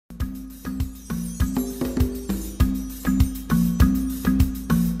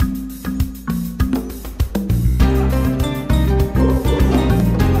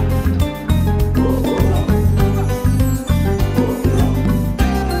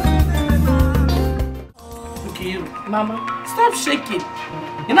Mama, stop shaking.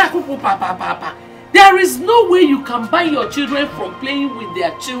 There is no way you can ban your children from playing with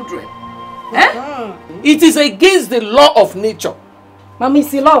their children. Eh? It is against the law of nature. Mama,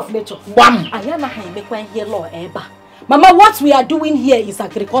 it's the law of nature. Bam! Mama, what we are doing here is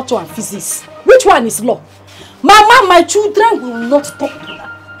agriculture and physics. Which one is law? Mama, my children will not talk to that.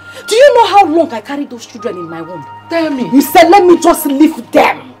 Do you know how long I carried those children in my womb? Tell me. You said, let me just leave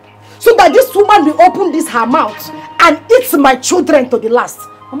them. So that this woman will open her mouth and eat my children to the last.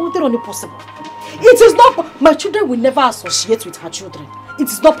 Mama, it's not possible. It is not. My children will never associate with her children. It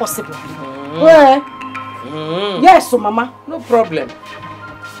is not possible. Yes, so Mama. No problem.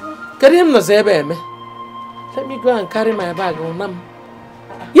 Let me go and carry my bag on.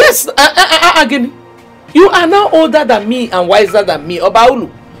 Yes, again. You are now older than me and wiser than me, Obaulu.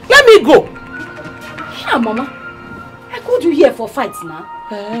 Let me go. Yeah, Mama. I called you here for fights now.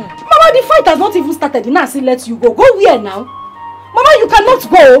 Mama, the fight has not even started. Now I say let you go. Go where now? Mama, you cannot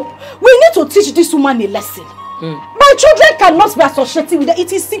go. We need to teach this woman a lesson. My children cannot be associated with them.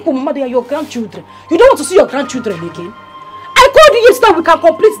 It is simple, Mama. They are your grandchildren. You don't want to see your grandchildren again? I called you yesterday. We can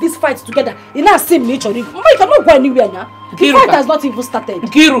complete this fight together in our same nature. Mama, you cannot go anywhere now. The fight has not even started.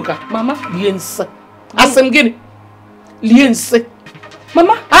 Kiruka. Mama. Liense. Asengini. Liense.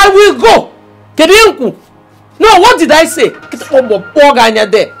 Mama. I will go. Kedienku. No, what did I say? I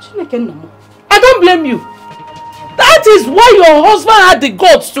don't blame you. That is why your husband had the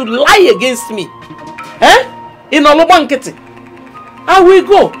guts to lie against me. Eh? In Olobankete. I will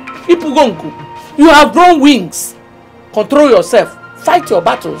go. Ipugonku. You have grown wings. Control yourself. Fight your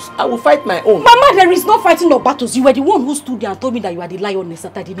battles. I will fight my own. Mama, there is no fighting your battles. You were the one who stood there and told me that you are the lioness,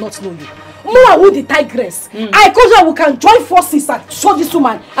 that I did not know you. More who the tigress. I told you we can join forces and show this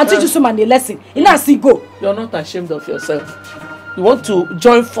woman and teach this woman a lesson. In a go. You're not ashamed of yourself. You want to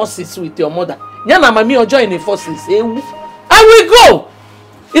join forces with your mother. Yana mami or join the forces. I will go.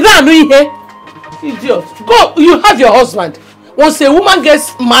 Idiot. Go. You have your husband. Once a woman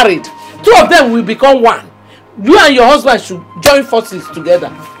gets married, two of them will become one. You and your husband should join forces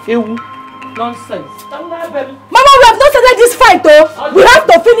together. Nonsense. Mama, we have not started this fight though. We have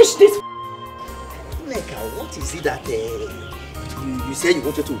to finish this. Neka, what is it that you said you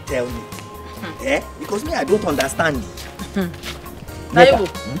wanted to tell me? Because me, I don't understand.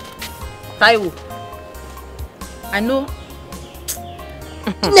 Taiwo. I know.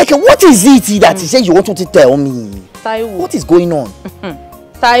 Neka, what is it that you said you wanted to tell me? Taiwo. What is going on?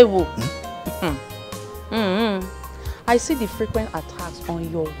 Taiwo. I see the frequent attacks on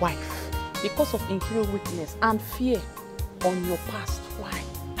your wife because of interior weakness and fear on your past. Why?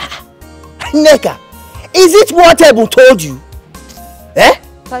 Neka, is it what Ebon told you?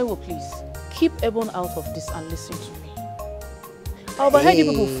 Taiwo, please, keep Ebon out of this and listen to me. I overheard you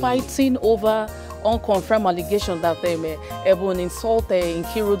people fighting over unconfirmed allegations that Ebon insulted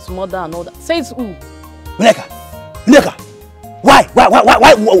Nkiru's mother and all that. Says who? Neka,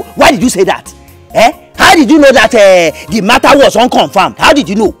 why did you say that? How did you know that the matter was unconfirmed? How did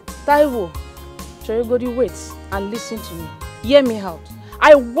you know? Taiwo, Cherigodi, wait and listen to me. Hear me out.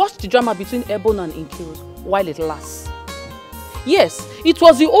 I watched the drama between Ebon and Nkiru while it lasts. Yes, it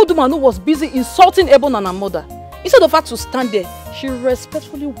was the old woman who was busy insulting Ebon and her mother. Instead of her to stand there, she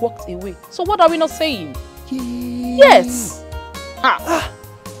respectfully walked away. So what are we not saying? Yes.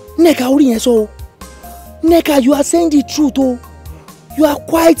 Neka, you are saying the truth, oh. You are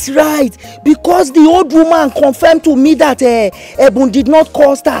quite right, because the old woman confirmed to me that Ebon did not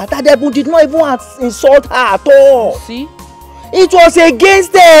cause her, that Ebon did not even insult her at all. See? It was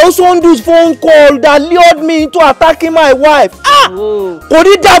against Osondu's phone call that lured me into attacking my wife.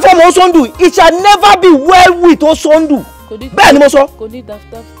 Konida from Osondu, it shall never be well with Osondu.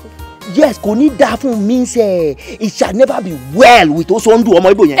 Yes, Konida from means it shall never be well with Osondu.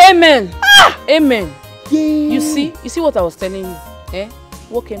 Amen. Amen. You see what I was telling you?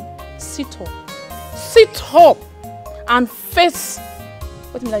 Walk him, sit up and face.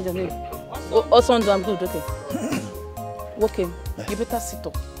 What is your name? Osondu, I'm good, okay. Walk him, you better sit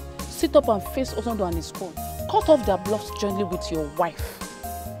up and face Osondu and his phone. Cut off their bluffs jointly with your wife.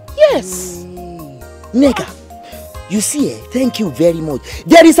 Yes. Neka, you see, thank you very much.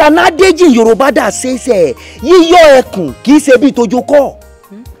 There is an adage in Yoruba that says, the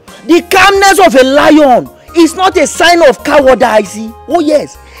calmness of a lion is not a sign of cowardice. Oh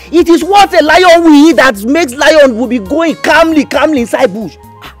yes, it is what a lion will eat that makes lion will be going calmly inside bush.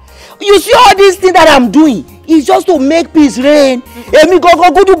 You see all these things that I'm doing is just to make peace reign. Let me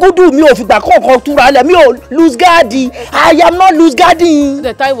lose guarding. I am not lose guarding.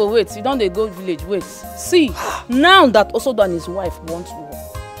 The time will wait. You don't go village. Wait. See, now that Osodo and his wife want war,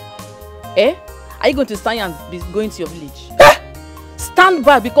 Are you going to stand and be going to your village? Stand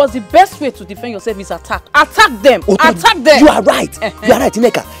back, because the best way to defend yourself is attack. Attack them. Attack them. You are right. You are right,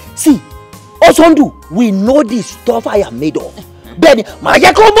 Nneka. See, Osondu, we know the stuff I am made of. Benny, I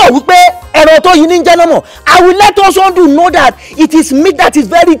will let Osondu know that it is meat that is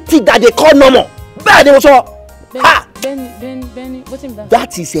very thick that they call normal. Benny, what's in that?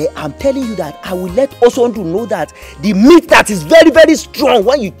 That is I'm telling you that I will let Osondu know that the meat that is very, very strong,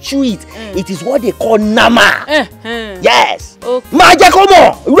 when you chew it, it is what they call nama. Yes. Okay.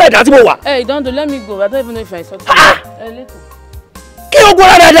 Hey, don't let me go. I don't even know if I saw later.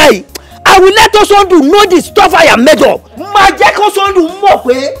 I will let Osondu know the stuff I am made of. Hey,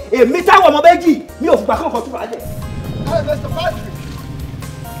 Mr. Patrick!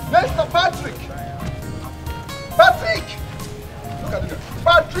 Mr. Patrick! Patrick! Look at it.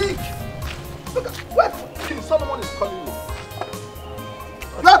 Patrick! Look at what? King Solomon is calling you.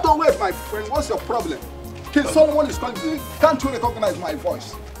 You have to wait, my friend. What's your problem? King Solomon is calling you. Can't you recognize my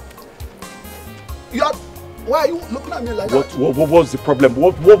voice? You are. Why are you looking at me like that? What's the problem?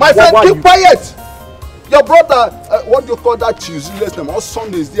 My friend, keep quiet! Your brother, what do you call that useless name? All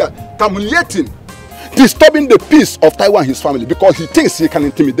Sundays there, terminating, disturbing the peace of Taiwan and his family because he thinks he can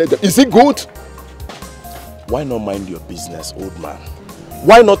intimidate them. Is it good? Why not mind your business, old man?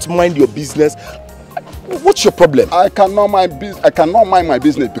 Why not mind your business? What's your problem? I cannot mind my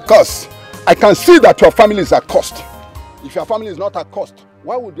business because I can see that your family is accursed. If your family is not accursed,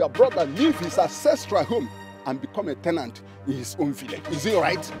 why would your brother leave his ancestral home and become a tenant in his own village? Is it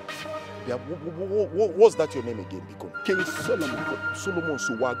right? Yeah, what's that your name again, Bikon? King Solomon. Solomon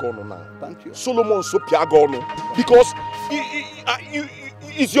Suwagono now. Thank you. Solomon Sopiagono. Because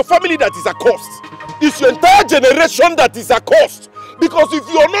it's your family that is accursed. It's your entire generation that is accursed. Because if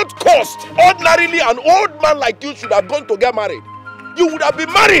you're not cursed, ordinarily an old man like you should have gone to get married. You would have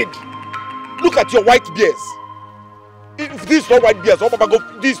been married. Look at your white beards. If this is not white beards,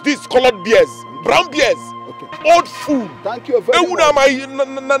 this colored beards, brown beards. Old food. Thank you very much.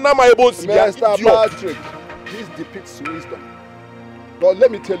 Mr. Patrick, this depicts wisdom. But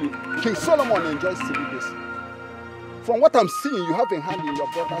let me tell you, King Solomon enjoys celibacy. From what I'm seeing, you have a hand in your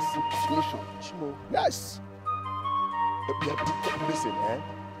brother's situation. Yes. Listen,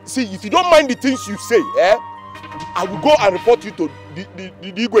 see, if you don't mind the things you say, I will go and report you to the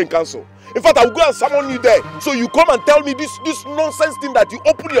Igwe in council. In fact, I will go and summon you there. So you come and tell me this nonsense thing that you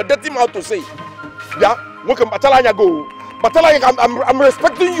open your dirty mouth to say. Yeah? Welcome, Batalanya go. Batalanya, I'm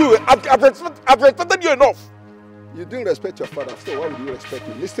respecting you. I've respected you enough. You didn't respect your father, so why would you respect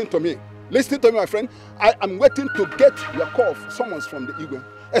him? Listen to me. Listen to me, my friend. I am waiting to get your call of someone from the Igwe.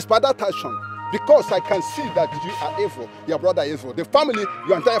 Espada Tashon. Because I can see that you are evil. Your brother is evil. The family,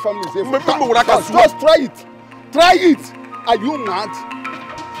 your entire family is evil. Just try it. Try it. Are you mad?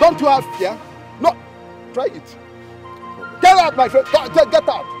 Don't you have fear? No. Try it. Get out, my friend. Get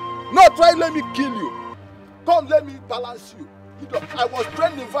out. No, try, let me kill you. Come, let me balance you. I was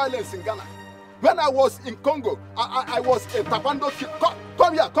trained in violence in Ghana. When I was in Congo, I was a taekwondo kid.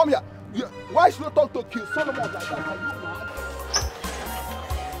 Come here, come here. Why should you talk to King Solomon like that? Are you mad?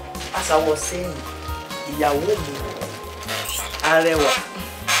 As I was saying, ìyàwó mi, Arẹwà,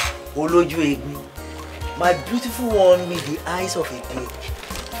 Olójú Egbin, my beautiful one with the eyes of a deer.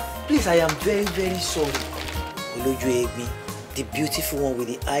 Please, I am very, very sorry. Olójú Egbin, the beautiful one with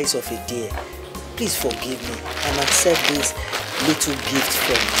the eyes of a deer. Please forgive me and accept this little gift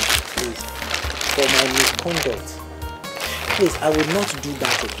from me, please, for my misconduct. Please, I will not do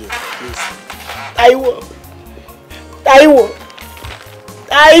that again, please. Taiwo.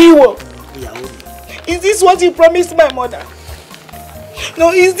 Is this what you promised my mother?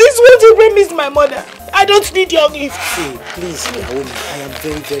 No, is this what you promised my mother? I don't need your gift. See, please, Naomi, I am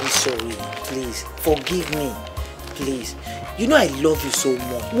very, very sorry. Please, forgive me. Please. You know I love you so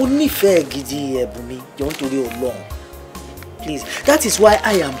much. Please, that is why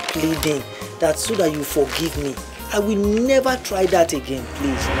I am pleading that so that you forgive me. I will never try that again,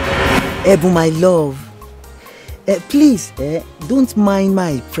 please. Ebu, my love. Please, don't mind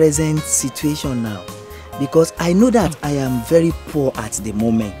my present situation now. Because I know that I am very poor at the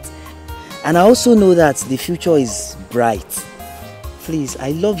moment. And I also know that the future is bright. Please,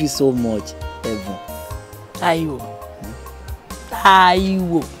 I love you so much, Ebu. Taiwo.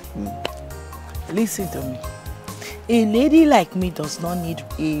 Listen to me. A lady like me does not need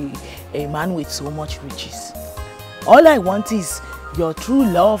a man with so much riches. All I want is your true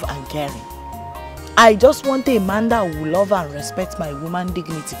love and caring. I just want a man that will love and respect my woman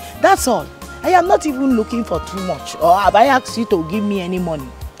dignity. That's all. I am not even looking for too much. Or have I asked you to give me any money?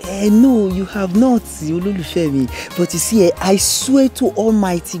 No, you have not, Olólùfẹ́. But you see, I swear to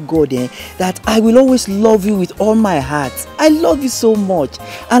Almighty God that I will always love you with all my heart. I love you so much,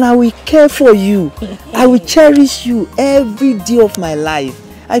 and I will care for you. I will cherish you every day of my life.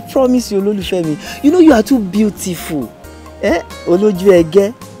 I promise you, Olólùfẹ́. You know you are too beautiful. Olójú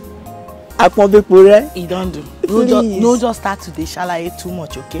ẹgẹ́. Aponbepore. He don't do. No just start today, shall I eat too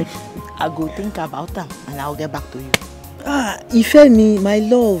much, okay? I go think about them and I'll get back to you. Ifemi, my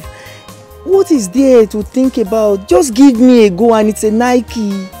love, what is there to think about? Just give me a go and it's a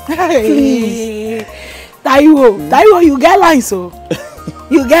Nike. Please. Taiwo, you get lines, so.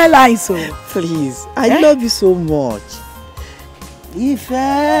 You get lines, so. Please, I love you so much.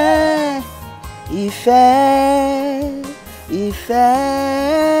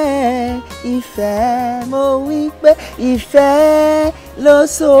 Ìfẹ́, mo wí pé ìfẹ́ ló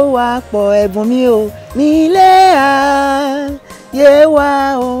so wá pọ̀ ẹ̀bùn mi o nílé ayé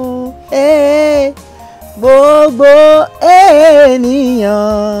wa o gbogbo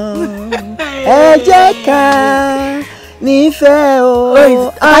ènìyàn ẹ jẹ́ ká nífẹ̀ẹ́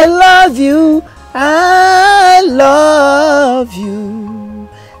o. I love you, I love you.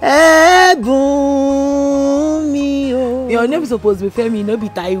 Ẹ̀bùn mi o. Your name supposed to be Femi, no be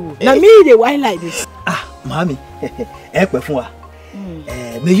Taiwo. Now me dey whine like this. Mami, ẹ pẹ́ fún wa.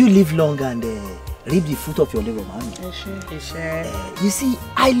 May you live long and reap the fruit of your labor, mami. You see,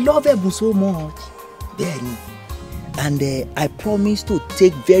 I love Ẹ̀bùn so much. Bẹ́ẹ̀ni. And I promise to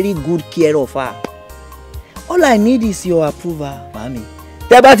take very good care of her. All I need is your approval, mami.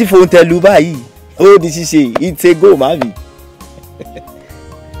 Tẹ́ bá ti fòun tẹ̀lú báyìí, ó di ṣíṣe, it's a go, mami.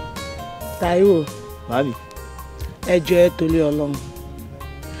 Taiwo, mami. Ẹ jọ̀ọ́ torí Ọlọ́run.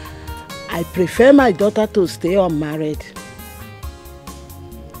 I prefer my daughter to stay unmarried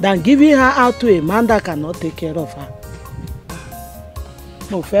than giving her out to a man that cannot take care of her.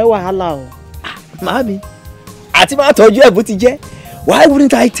 Mo fẹ́ wàhálà o. Mami, àti máa tọ́jú Ẹ̀bùn ti jẹ́. Why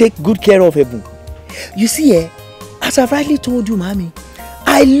wouldn't I take good care of Ẹ̀bùn? You see, as I've rightly told you, Mami,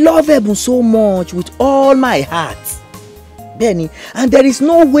 I love Ẹ̀bùn so much with all my heart. Benny, and there is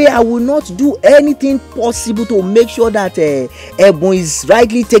no way I will not do anything possible to make sure that Ẹ̀bùn is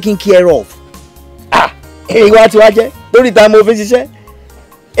rightly taken care of. What?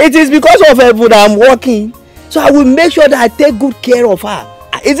 It is because of Ẹ̀bùn that I'm working, so I will make sure that I take good care of her.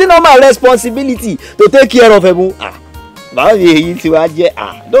 Is it not my responsibility to take care of Ẹ̀bùn?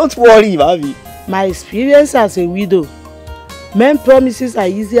 Don't worry, Mami. My experience as a widow, men promises are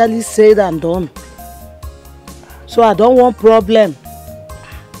easily said and done. So I don't want problem.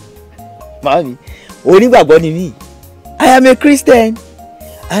 Mami, onígbàgbọ́ ni mí. I am a Christian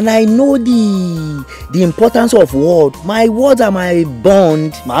and I know the importance of word. My words are my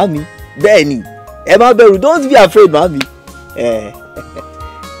bond, Mami. Bẹ́ẹ̀ni, ẹ má bẹ̀rù, don't be afraid, Mami.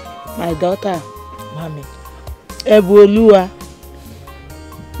 My daughter, Mami. Ẹ̀bùolúwa,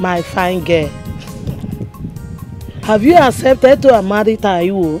 my fine girl. Have you accepted to marry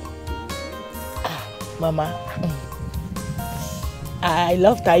Taiwo? Mama. I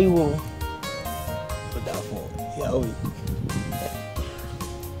love Taiwo.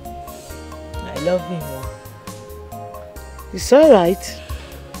 I love him. It's alright.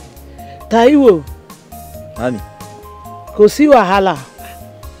 Taiwo. Mami. Kò sí wàhálà.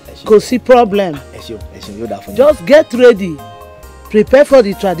 Kò sí problem. Just get ready. Prepare for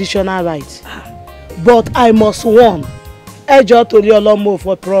the traditional rites. But I must warn. Ẹ jọ̀ọ́ torí Ọlọ́run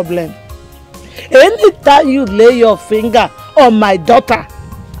for problem. Anytime you lay your finger on my daughter,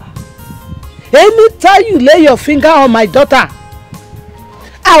 anytime you lay your finger on my daughter,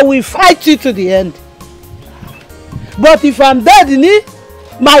 I will fight you to the end. But if I'm dead,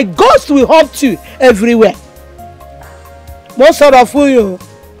 my ghost will haunt you everywhere. Mo sọ̀rọ̀ fún yín.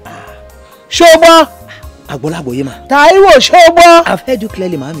 Ṣógbọ́. Taiwo, ṣógbọ́. I've heard you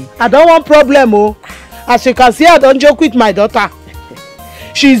clearly, Mami. I don't want problem, oh. As you can see, I don't joke with my daughter.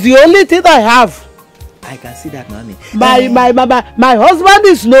 She's the only thing I have. I can see that, Mami. My husband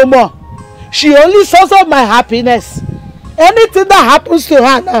is no more. She only source of my happiness. Anything that happens to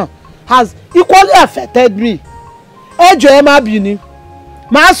her now has equally affected me. Ẹ jọ̀ọ́ ẹ má bínú.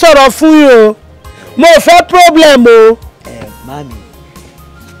 Má sọ̀rọ̀ fún yín o. Mo fẹ́ problem o. Mami,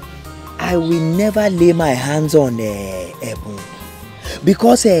 I will never lay my hands on Ẹ̀bùn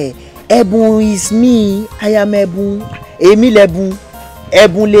because Ẹ̀bùn is me. I am Ẹ̀bùn. Èmi l'Ẹ̀bùn.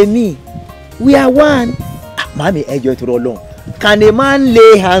 Ẹ̀bùn lèmi. We are one. Mami, ẹ jọ̀ọ́ torí Ọlọ́run. Can a man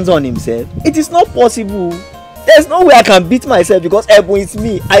lay hands on himself? It is not possible. There's no way I can beat myself because Ẹ̀bùn is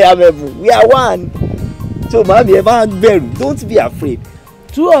me. I am Ẹ̀bùn. We are one. So, Mami, ẹ má bẹ̀rù. Don't be afraid.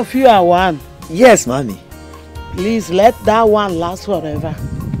 Two of you are one. Yes, Mami. Please let that one last forever.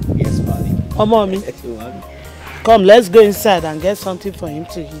 Oh, mommy. Come, let's go inside and get something for him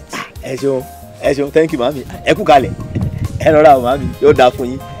to eat. Esho, thank you, mommy. Eku kale. Enora, mommy. You're da fún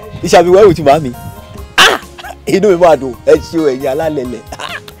yín. It shall be well with you, mommy. Inú mi máa dùn. Esho, ẹ̀yin alálẹ̀lẹ̀.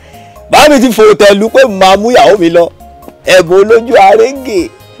 Mommy ti fò tẹ̀lú pé màá mú ìyàwó mi lọ. Ẹ̀bùn olójú arẹ́ngè,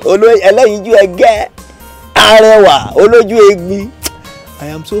 ẹlẹ́yinjú ẹgẹ́, arẹwà, olójú egbin. I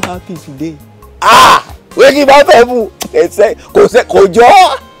am so happy today. Wé kí n bá fẹ́ mú. Kò jọ.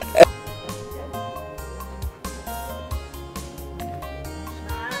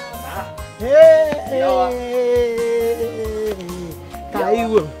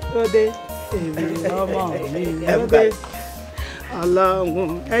 Táíwò Òde èmi ọmọ mi Òde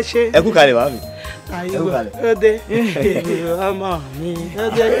Ọlọ́run ẹ ṣé. Ẹ kú kalẹ̀ màmí. Táíwò Òde èmi ọmọ mi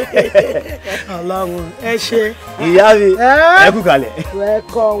Òde Ọlọ́run ẹ ṣé. Ìyá mi ẹ kú kalẹ̀.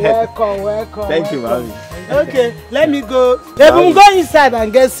 Welcome. Thank you, mami. Okay, let me go. They go inside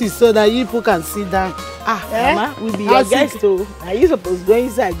and get seats so that you people can sit down. Mama, we be your guests too. Are you supposed to go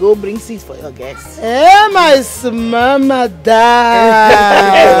inside, go bring seats for your guests? My mama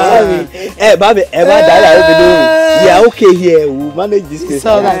Baby, we are okay here. We'll manage this place.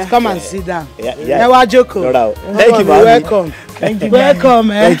 So that come and sit down. Yeah. Joko. Thank you, mami. Welcome. Thank you, welcome,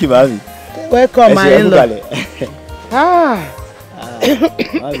 Thank you, mami. Welcome, my in-law.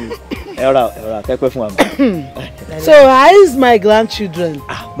 So how is my grandchildren?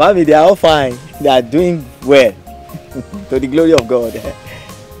 Mommy, they are all fine. They are doing well. To the glory of God.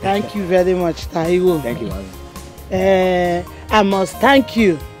 Thank you very much, Táíwò. Thank you, mommy. I must thank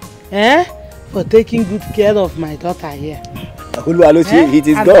you for taking good care of my daughter here. It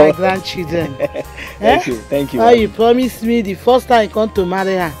is and God. My grandchildren. Thank you. How you promised me the first time I come to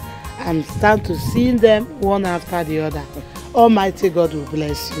marry her, I'm starting to see them one after the other. Almighty God will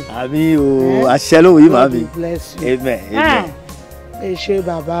bless you. Amen. Mommy. God will bless you. Amen. Eshe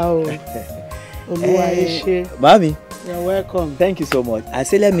Baba o. Oluwa Eshe. Mommy. You're welcome. Thank you so much. I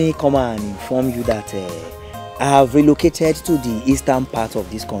say let me come and inform you that I have relocated to the eastern part of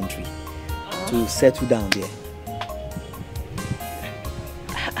this country to settle down there.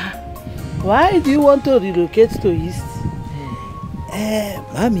 Why do you want to relocate to east?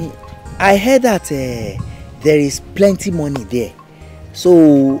 Mommy, I heard that there is plenty money there.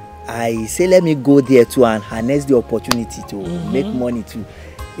 So I say let me go there too and harness the opportunity to make money too.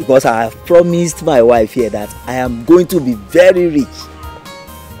 Because I have promised my wife here that I am going to be very rich.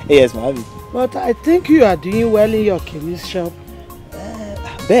 Yes, mommy. But I think you are doing well in your chemist shop.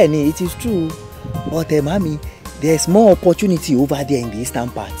 Benny, it is true. But mommy, there's more opportunity over there in the eastern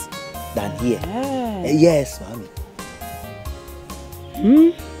part than here. Yes, mommy.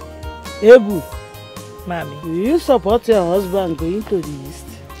 Ebu, Mommy. do you support your husband going to the east?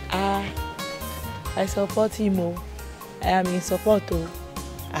 I support him. I am in support.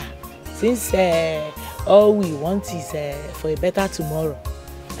 Since all we want is for a better tomorrow,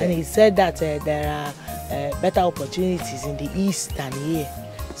 and he said that there are better opportunities in the east than here,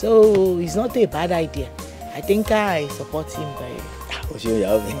 so it's not a bad idea. I think I support him very.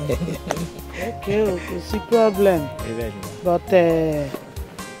 Okay, it's a problem. But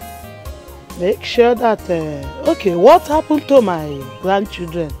make sure that okay, what happened to my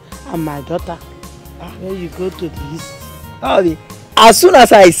grandchildren and my daughter when you go to the east? As soon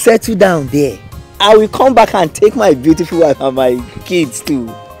as I settle down there, I will come back and take my beautiful wife and my kids too.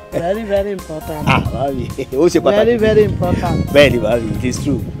 Very, very important. Mommy. Very, very important. Very, mommy, it is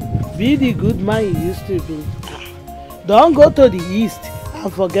true. Be the good man you used to be. Don't go to the east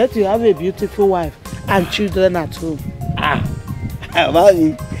and forget you have a beautiful wife and children at home.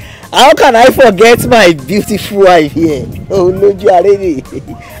 Mommy, how can I forget my beautiful wife here? Oh, Uju Okoli.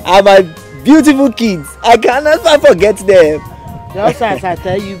 And my beautiful kids. I cannot forget them. Just as I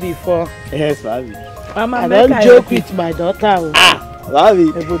tell you before. Yes, mommy. Mama, I don't joke with my daughter. Mommy.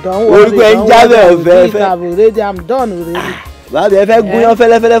 Don't worry. I'm done already. Mommy,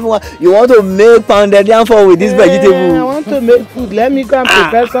 you want to make pounded yam for with this vegetable? I want to make food. Let me go and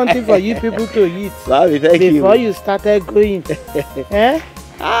prepare something for you people to eat. Mommy, thank you. Before you started going.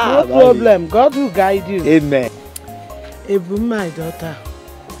 No problem. God will guide you. Amen. Ebu, my daughter,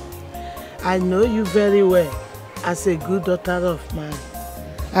 I know you very well as a good daughter of mine.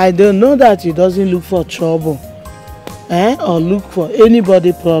 I don't know that you doesn't look for trouble or look for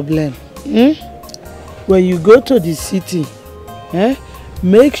anybody problem. When you go to the city,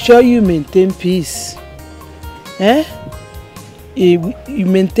 make sure you maintain peace. You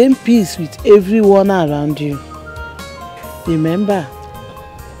maintain peace with everyone around you. Remember,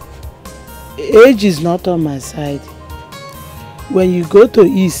 age is not on my side. When you go to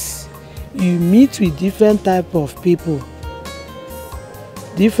east, you meet with different type of people.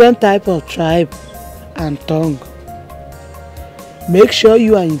 different type of tribe and tongue. Make sure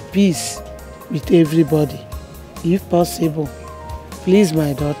you are in peace with everybody, if possible. Please,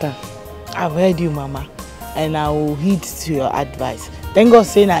 my daughter. I've heard you, Mama, and I will heed to your advice. Thank God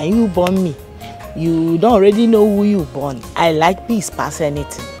say now you born me. You don't already know who you born. I like peace past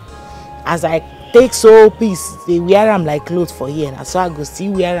anything. As I take so peace, they wear them like clothes for here, and so I go see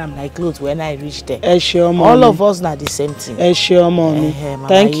wear them like clothes when I reach there. All of us now the same thing. Mommy.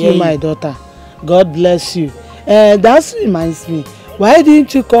 Thank you, my daughter. God bless you. That reminds me. Why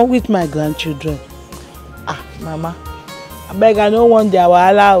didn't you come with my grandchildren? Mama, I beg, I don't want their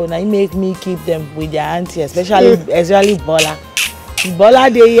wahala. Now you make me keep them with their auntie, especially Bola. Bola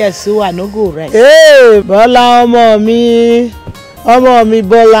dey here, so I no go rest. Hey, Bola, mommy,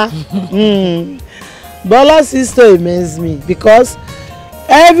 Bola. Bola's sister amazes me because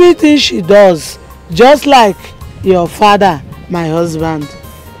everything she does, just like your father, my husband.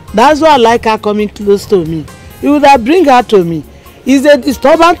 That's why I like her coming close to me. You would have bring her to me. It's a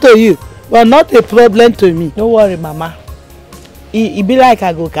disturbance to you, but not a problem to me. Don't worry, Mama. It be like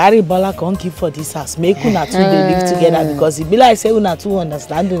I go carry Bola come keep for this house. Make una two they live together because it be like say una two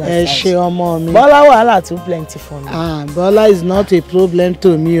understand una side. Mommy. Bola wahala too plenty for me. Bola is not a problem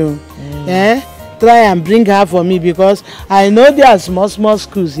to me. Try and bring her for me because I know there are small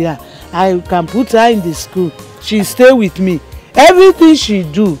schools here. I can put her in the school. She stay with me. Everything she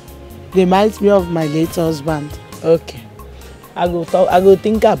do reminds me of my late husband. Okay. I go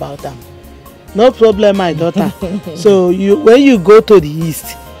think about them. No problem, my daughter. So when you go to the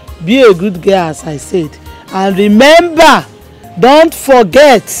east, be a good girl, as I said. And remember, don't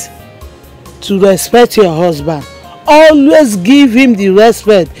forget to respect your husband. Always give him the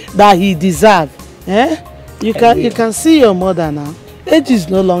respect that he deserves. You can see your mother now. Age is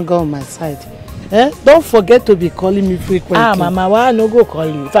no longer on my side. Don't forget to be calling me frequently. Mama, why I no go call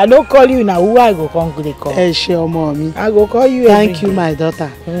you? If I don't call you now, who I go come to the call? Mommy. I go call you. Thank you, my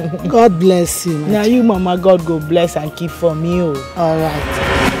daughter. God bless you. Now you, Mama, God go bless and keep for me. All right.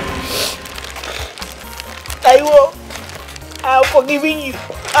 Taiwo, I'm forgiving you,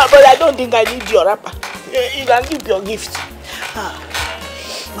 but I don't think I need your wrapper. You can keep your gift.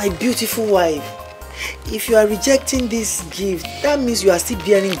 My beautiful wife. If you are rejecting this gift, that means you are still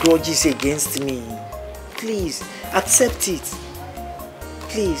bearing grudges against me. Please, accept it.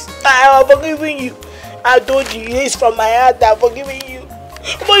 Please. I am forgiving you. I told you, it's from my heart. I'm forgiving you.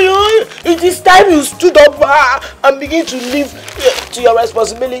 But it is time you stood up and begin to live to your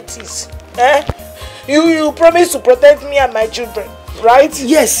responsibilities. You promised to protect me and my children, right?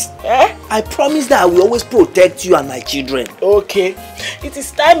 Yes. I promise that I will always protect you and my children. Okay. It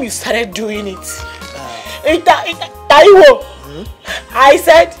is time you started doing it. Taiwo, I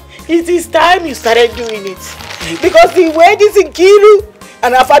said it is time you started doing it. Because the way this Nkiru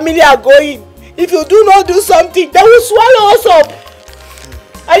and her family are going, if you do not do something, they will swallow us up.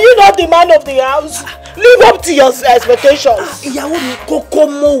 Are you not the man of the house? Live up to your expectations.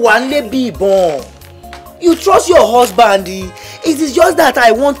 You trust your husband. It is just that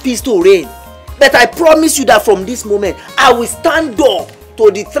I want peace to reign. But I promise you that from this moment, I will stand up to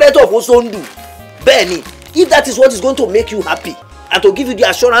the threat of Osondu. Benny, if that is what is going to make you happy and to give you the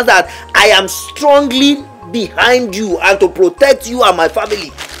assurance that I am strongly behind you and to protect you and my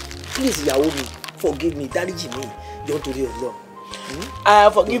family, please, Yaomi, forgive me. Daddy Jimmy, don't do it alone. I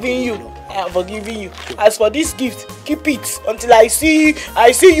am forgiving you. I am forgiving you. As for this gift, keep it until I see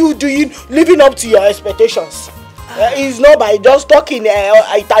you living up to your expectations. It's not by just talking.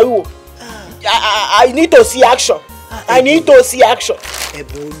 I need to see action. I need to see action.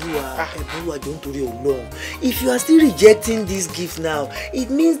 Eboluwa, don't do it alone. If you are still rejecting this gift now, it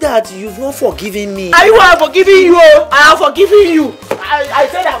means that you've not forgiven me. I am forgiving you. I am forgiving you. I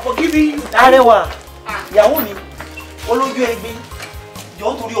said I am forgiving you. Arewa, Yaomi, Oloju Egbe,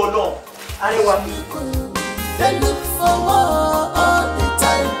 don't do it alone. Arewa. They look for war all the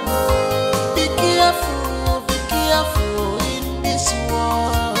time. Be careful in this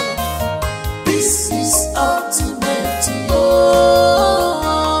war. This is ultimate.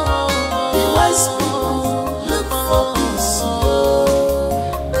 The wise people look for peace.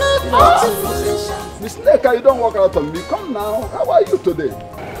 Miss Neka, you don't walk out on me. Come now. How are you today?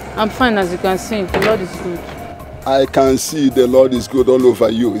 I'm fine, as you can see. The Lord is good. I can see the Lord is good all over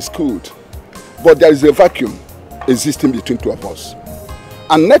you. It's good. But there is a vacuum existing between two of us.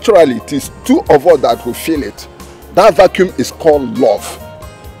 And naturally, it is two of us that will feel it. That vacuum is called love.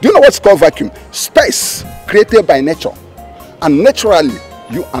 Do you know what's called vacuum? Space created by nature. And naturally,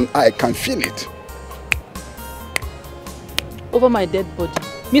 you and I can feel it. Over my dead body.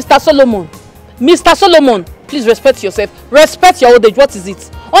 Mr. Solomon! Mr. Solomon! Please respect yourself. Respect your old age. What is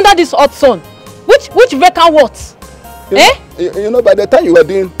it? Under this hot sun. Which reckon what? You know, by the time you were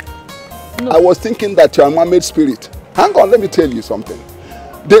doing, I was thinking that you are a mermaid spirit. Hang on, let me tell you something.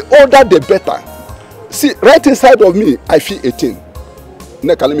 The older, the better. See, right inside of me, I feel 18.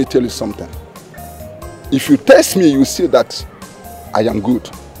 Neka, let me tell you something. If you test me, you see that I am good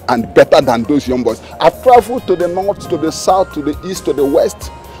and better than those young boys. I've traveled to the north, to the south, to the east, to the west.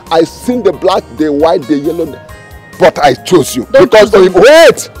 I've seen the black, the white, the yellow. But I chose you. Because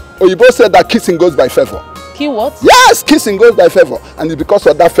Oyibo said that kissing goes by favor. What? Yes, kissing goes by favor, and it's because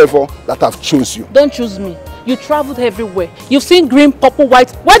of that favor that I've choose you. Don't choose me. You traveled everywhere. You've seen green, purple,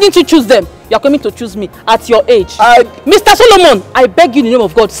 white. Why didn't you choose them? You're coming to choose me at your age. Mr. Solomon, I beg you in the name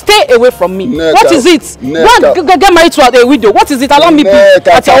of God, stay away from me. What is it? Go and get married to a widow. What is it? Allow me be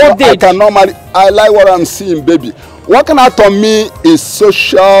at your old age. I can normally. I like what I'm seeing, baby. Working out on me is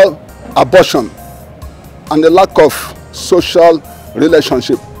social abortion and the lack of social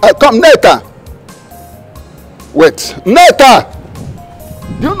relationship. Come, Neta. Wait, Neta!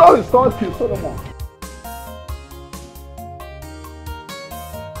 Do you know his called King Solomon?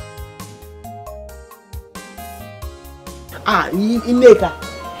 Ineka,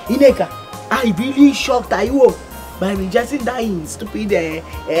 I really shocked Taiwo by rejecting that stupid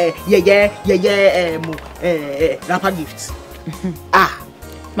rapper gifts.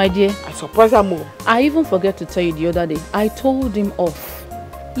 My dear, I surprised her more. I even forgot to tell you the other day. I told him off.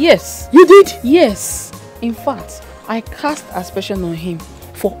 Yes. You did? Yes. In fact, I cast aspersion on him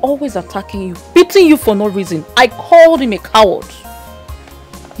for always attacking you, beating you for no reason. I called him a coward.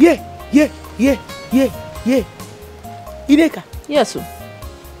 Yeah. Ineka. Yes, sir.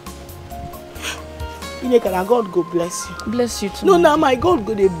 Ineka, now God go bless you. Bless you too. No, now my God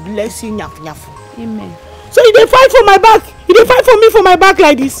go dey bless you, nyafu. Amen. So you dey fight for my back? You dey fight for me for my back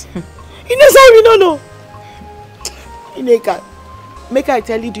like this? You know say we no know. Ineka, make I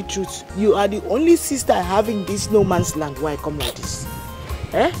tell you the truth. You are the only sister I have in this no man's land where I come like this.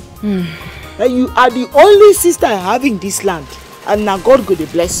 You are the only sister I have in this land. And now God go dey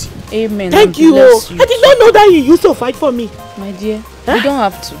bless you. Amen. Thank you. I did not know that you used to fight for me. My dear, you don't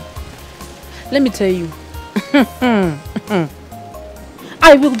have to. Let me tell you.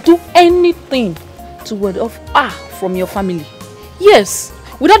 I will do anything to ward off from your family. Yes,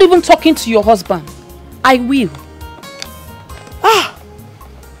 without even talking to your husband. I will.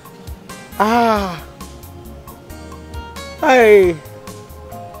 Hey.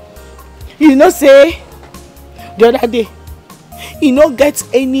 You know say the other day you no get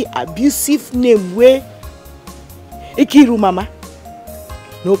any abusive name where Ikiru mama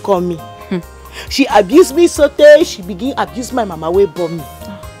no call me. She abused me so tey she begin abuse my mama wey born me.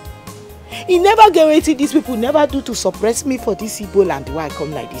 He never get wetin these people never do to suppress me for this Igbo land where I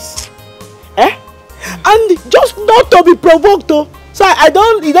come like this. And just not to be provoked though. So it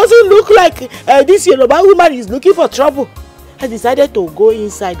doesn't look like this Yoruba woman is looking for trouble. I decided to go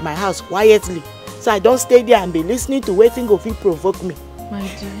inside my house quietly. So I don't stay there and be listening to wetin go fit provoke me. My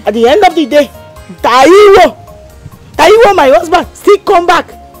dear. At the end of the day, Taiwo, my husband, still come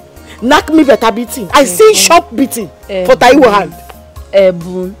back. Knock me better beating. I see sharp beating for Taiwo hand.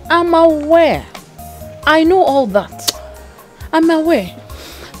 Ebun, I'm aware. I know all that. I'm aware.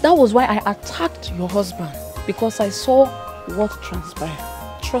 That was why I attacked your husband. Because I saw what transpired.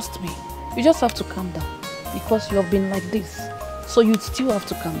 Trust me. You just have to calm down. Because you have been like this. So you still have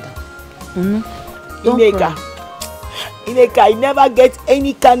to calm down. Ineka, I never get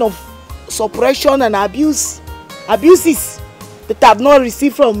any kind of suppression and abuses that I have not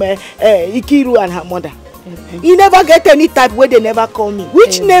received from Ikiru and her mother. You never get any type where they never call me.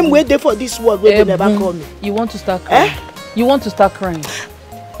 Which name were they for this world where they never call me? You want to start crying? You want to start crying?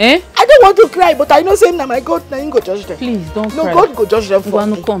 I don't want to cry, but I know saying that my God, now you go judge them. Please don't cry. No, God go judge them for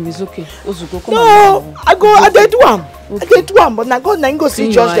me. Come, it's okay. No, I did one. I did one, but now God, now you go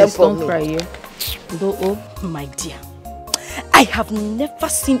see judge them for me. Don't cry, yeah? My dear, I have never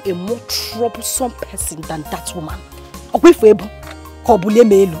seen a more troublesome person than that woman.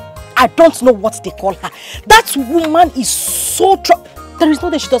 I don't know what they call her. That woman is so there is no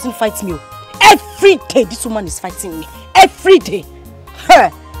day she doesn't fight me. Every day this woman is fighting me. Every day.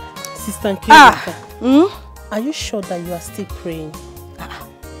 Sister Nkirika, are you sure that you are still praying?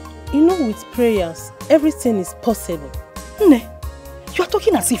 You know, with prayers, everything is possible. You are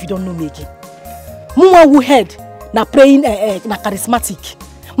talking as if you don't know me again. Mama who heard na praying na charismatic.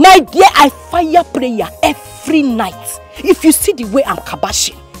 My dear, I fire prayer every night. If you see the way I'm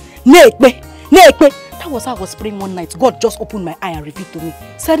kabashing, Neigbours. That was how I was praying one night. God just opened my eye and revealed to me.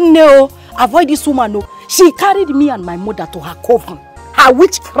 Said, no, avoid this woman. No. She carried me and my mother to her coven, her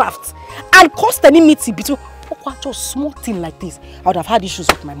witchcraft, and caused enmity between. just small thing like this, I would have had issues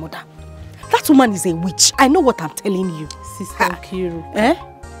with my mother. That woman is a witch. I know what I'm telling you. Sister Nkiru,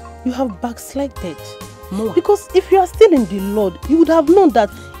 you have backslided. More. Because if you are still in the Lord, you would have known that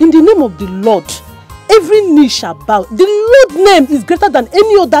in the name of the Lord, every knee shall bow. The Lord name is greater than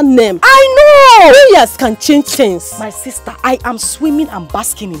any other name. I know! Prayers can change things. My sister, I am swimming and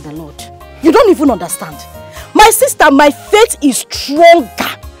basking in the Lord. You don't even understand. My sister, my faith is stronger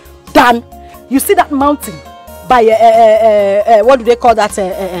than, you see that mountain by, what do they call that,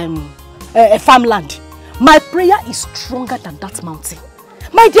 farmland. My prayer is stronger than that mountain.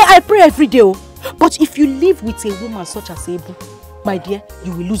 My dear, I pray every day. But if you live with a woman such as Ebu, my dear,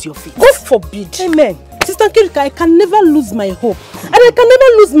 you will lose your faith. God forbid. Amen. Sister Nkirika, I can never lose my hope. And I can never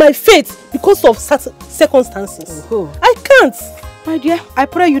lose my faith because of circumstances. I can't. My dear, I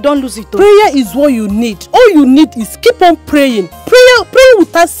pray you don't lose it though. Prayer is what you need. All you need is keep on praying. Prayer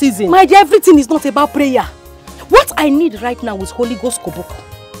without ceasing. My dear, everything is not about prayer. What I need right now is Holy Ghost Koboko.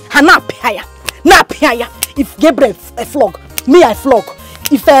 And now prayer. If Gabriel flog, me I flog.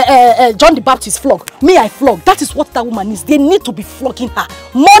 If John the Baptist flog, me I flog. That is what that woman is. They need to be flogging her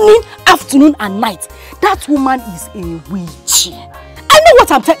morning, afternoon and night. That woman is a witch. I know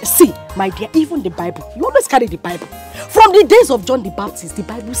what I'm telling you. See, my dear, even the Bible, you always carry the Bible. From the days of John the Baptist, the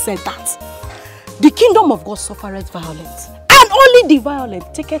Bible said that the kingdom of God suffereth violence, and only the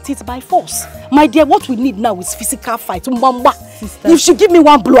violent taketh it by force. My dear, what we need now is physical fight. Sister, if she give me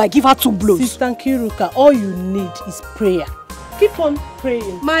one blow, I give her 2 blows. Sister Nkiruka, all you need is prayer. Keep on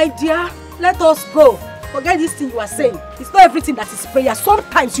praying. My dear, let us go. Forget this thing you are saying. It's not everything that is prayer.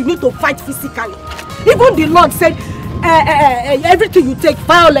 Sometimes you need to fight physically. Even the Lord said, everything you take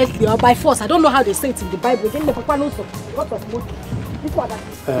violently or by force. I don't know how they say it in the Bible. Where's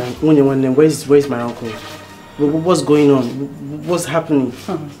my uncle? What's going on? What's happening?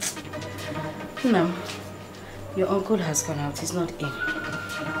 No, your uncle has gone out. He's not in.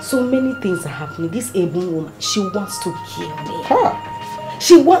 So many things are happening. This able woman, she wants to kill me.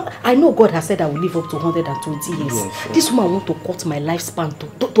 I know God has said I will live up to 120 years. Yes. This woman wants to cut my lifespan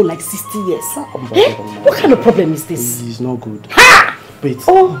to like 60 years. What kind of problem is this? It's not good. Ha! Wait,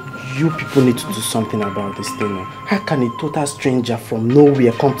 you people need to do something about this thing. How can a total stranger from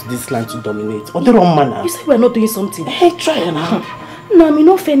nowhere come to this land to dominate? Or the wrong manner? You say we're not doing something. Hey, try now. No, I mean,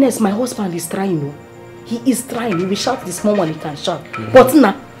 no fairness, my husband is trying. No. He is trying. He will shout the small one he can shout. But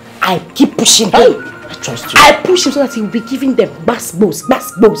now, I keep pushing him. I trust you. I push him so that he will be giving them bass-bows.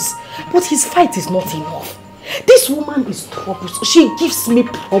 But his fight is not enough. This woman is troublesome. She gives me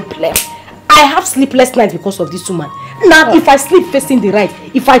problem. I have sleepless nights because of this woman. Now, if I sleep facing the right,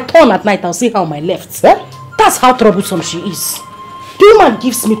 if I turn at night, I'll see her on my left. That's how troublesome she is. The woman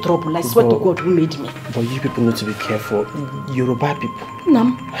gives me trouble. I swear to God who made me. But you people need to be careful. Yoruba people.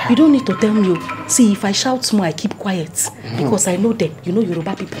 Nam, you don't need to tell me. See, if I shout more, I keep quiet. Because I know them. You know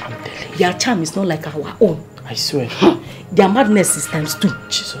Yoruba people. Their charm is not like our own. I swear. Their madness is times 2.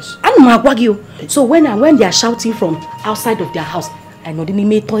 Jesus. So when they are shouting from outside of their house, I know they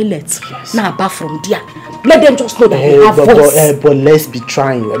need toilets. Yes. Now bath from there. Let them just know that we have voice. But let's be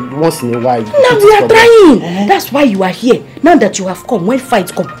trying once in a while. Now we are trying. That's why you are here. Now that you have come, when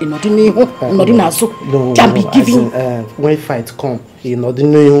fights come, can be giving. When fights come, No.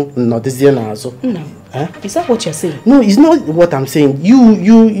 Is that what you're saying? No, it's not what I'm saying. You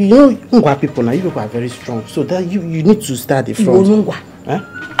know Ngwa people now. You people are very strong. So that you need to start the front.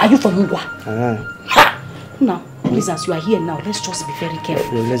 Are you from Ngwa? Now, please, as you are here now, let's just be very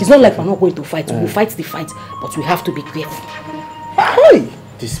careful. It's not like we're not going to fight. We'll fight the fight, but we have to be careful.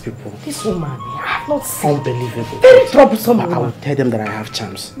 These people. This woman, not unbelievable. Very troublesome. I will tell them that I have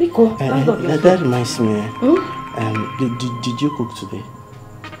charms. Because that reminds me. Did you cook today?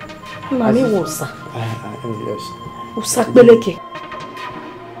 Mommy was. Yes. Usakbeleke.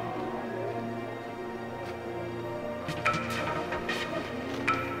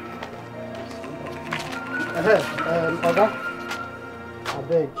 Oga, I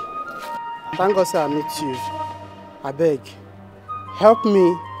beg. Thank God say I meet you. I beg. Help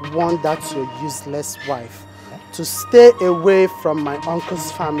me warn that your useless wife to stay away from my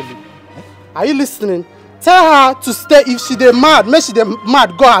uncle's family. Are you listening? Tell her to stay. If she dey mad, make she dey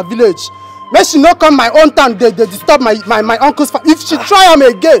mad go her village. Make she not come my own town. They disturb my uncle's family. If she try am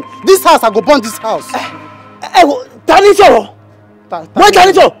again, this house I go burn this house. Tanito! Wait,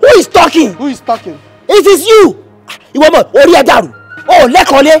 Tanito! Who is talking? Who is talking? It is you! Oriadaru! Oh,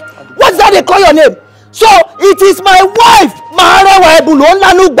 Lekole! What's that they call your name? So, it is my wife! Maharewa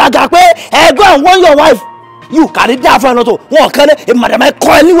Ebulonlanu Bagakwe! Go and warn your wife! You carry that for another. I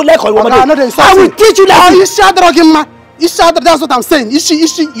will teach you that. You shut up, man. That's what I'm saying. Is she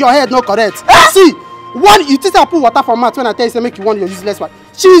your head not correct? See, One, you think I put water for mouth when I tell you say make you want your useless wife.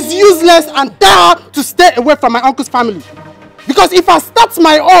 She is useless and tell her to stay away from my uncle's family. Because if I start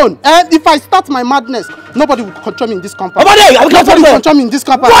my own, if I start my madness, nobody will control me in this compound. Nobody will control me in this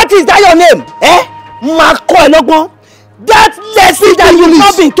compound. What is that your name? That lesson that you've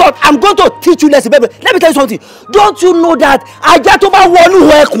not been taught, I'm going to teach you lesson, baby. Let me tell you something. Don't you know that Ajatoba wonu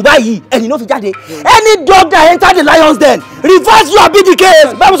kubayi and you know any dog that enter the lion's den, reverse your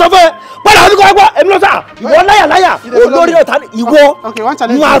BDK. Bible suffer. Okay, one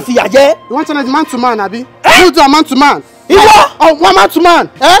challenge. You want challenge man to man, Abi? You do a man to man. Oh, one man to man.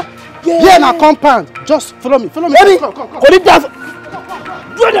 Yeah, na compound. Just follow me. Follow me. Come.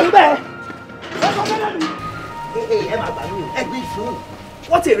 Hey,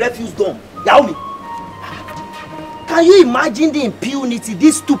 what a refuse dump. Yaomi. Can you imagine the impunity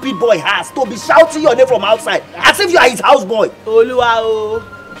this stupid boy has to be shouting your name from outside as if you are his houseboy?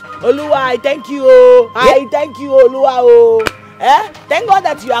 Oluwa, I thank you. I thank you, Oluwa. Thank God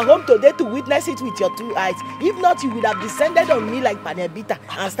that you are home today to witness it with your 2 eyes. If not, you would have descended on me like Panebita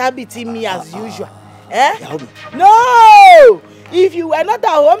and start beating me as usual. No! If you were not at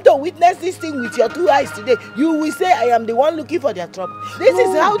home to witness this thing with your 2 eyes today, you will say I am the one looking for their trouble. This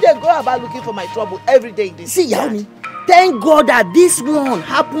is how they go about looking for my trouble every day. See, Yaomi, thank God that this one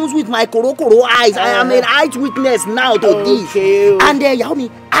happens with my korokoro eyes. I am an eyewitness now to this. And Yaomi,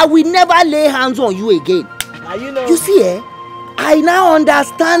 I will never lay hands on you again. You see, I now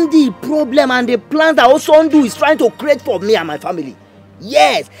understand the problem and the plans that Osondu is trying to create for me and my family.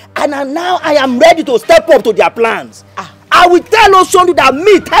 Yes, and now I am ready to step up to their plans. I will tell Osondu that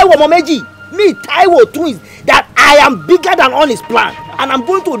me, Taiwo Momeji, me, Taiwo twins, that I am bigger than all his plan. And I'm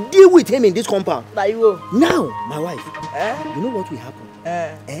going to deal with him in this compound. Now, my wife, you know what will happen?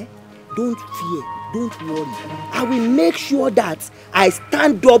 Don't fear, don't worry. I will make sure that I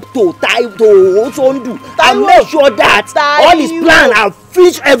stand up to Osondu and make sure that all his plan, I'll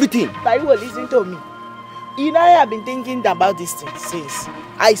finish everything. Taiwo, listen to me. You know, I have been thinking about this thing since.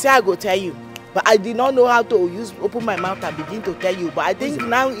 I say I go tell you. But I did not know how to open my mouth and begin to tell you. But I think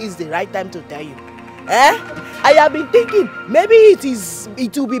now is the right time to tell you. I have been thinking maybe it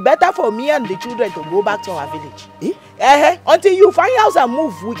will be better for me and the children to go back to our village. Until you find house and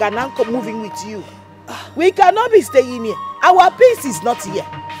move, we can now come moving with you. We cannot be staying here. Our peace is not here.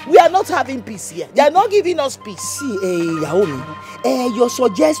 We are not having peace here. They are not giving us peace. See, Yaomi, your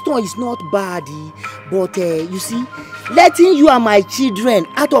suggestion is not bad, but you see, letting you and my children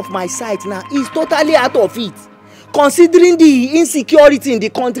out of my sight now is totally out of it. Considering the insecurity in the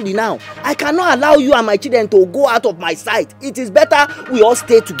country now, I cannot allow you and my children to go out of my sight. It is better we all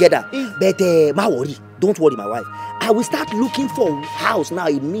stay together. But ma worry, don't worry, my wife. I will start looking for a house now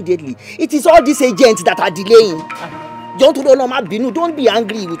immediately. It is all these agents that are delaying. Don't be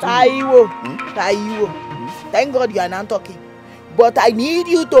angry with me. Taiwo. Thank God you are now talking. But I need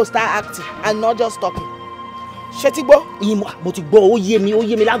you to start acting and not just talking. Shetigbo?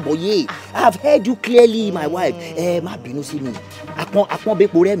 I have heard you clearly, my wife. If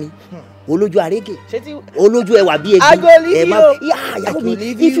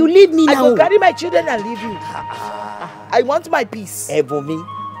you leave me now, I will carry my children and leave you. I want my peace.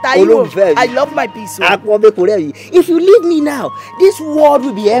 Taiwo, I love my peace. If you leave me now, this world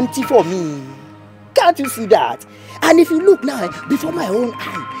will be empty for me. Can't you see that? And if you look now, before my own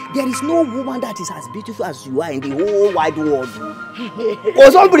eye, there is no woman that is as beautiful as you are in the whole wide world.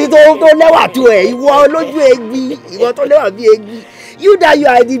 You that you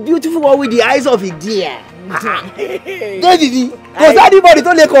are the beautiful one with the eyes of a deer. Baby, because anybody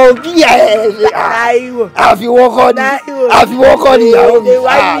don't compare. Have you walk on it? Have you walk on it?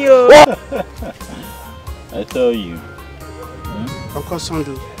 I tell you. Uncle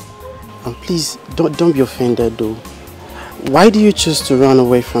Sandu, please don't be offended though. Why do you choose to run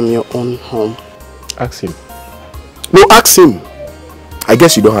away from your own home? Ask him. No, ask him. I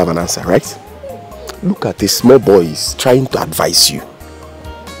guess you don't have an answer, right? Look at this small boy is trying to advise you.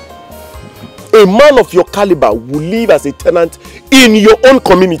 A man of your caliber will live as a tenant in your own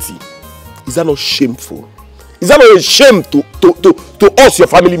community. Is that not shameful? Is that not a shame to us, your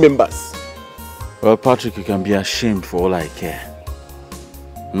family members? Well, Patrick, you can be ashamed for all I care.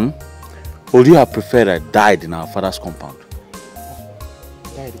 Would you have preferred I died in our father's compound?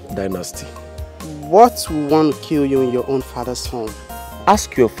 Dynasty. What will want to kill you in your own father's home?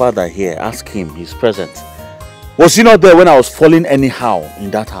 Ask your father here. Ask him. He's present. Was he not there when I was falling anyhow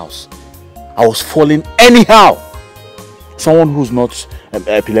in that house? I was falling anyhow. Someone who's not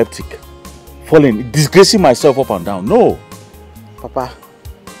epileptic. Falling, disgracing myself up and down. No. Papa,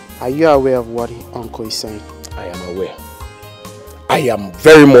 are you aware of what Uncle is saying? I am aware. I am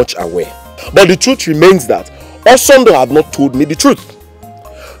very much aware. But the truth remains that Osondo had not told me the truth.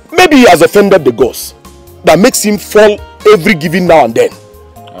 Maybe he has offended the gods. That makes him fall every giving now and then.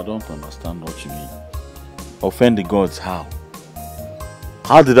 I don't understand what you mean. Offend the gods how?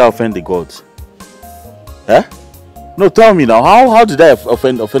 How did I offend the gods? Eh? No, tell me now. How did I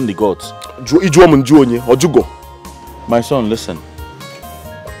offend the gods? My son, listen.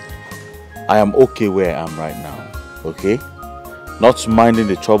 I am okay where I am right now. Okay? Not minding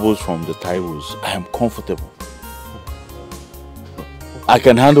the troubles from the Taiwos. I am comfortable. I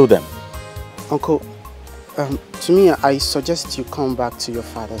can handle them. Uncle, to me, I suggest you come back to your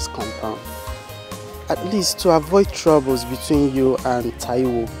father's compound. At least to avoid troubles between you and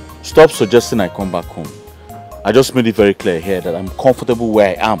Taiwo. Stop suggesting I come back home. I just made it very clear here that I'm comfortable where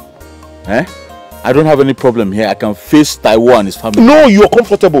I am. Eh? I don't have any problem here. I can face Taiwo and his family. No, you're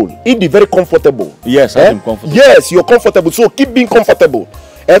comfortable. Be very comfortable. Yes, I am comfortable. Yes, you're comfortable. So keep being comfortable.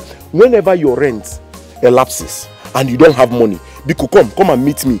 Whenever your rent elapses and you don't have money, Biko, come and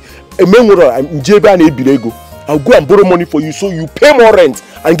meet me. I'll go and borrow money for you so you pay more rent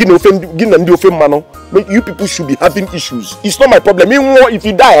and give man. You people should be having issues. It's not my problem. If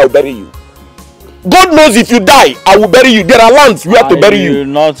you die, I'll bury you. God knows if you die, I will bury you. There are lands we have to bury you. I will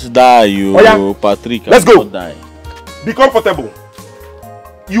not die, you, Patrick. Let's go. Not die. Be comfortable.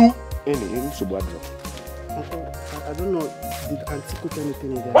 You. I don't know. Did Auntie cook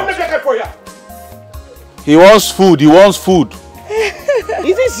anything in there? He wants food. He wants food.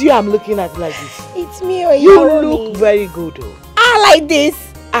 Is this you I'm looking at like this? It's me or you look very good. Like this.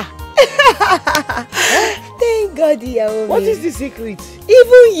 Thank God you are. What is the secret?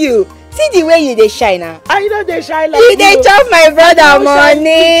 Even you. See the way you dey shine now. I know they shine like you. Dey chop my brother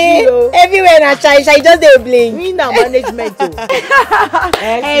money. Everywhere na shine, just dey blink. Me na management too.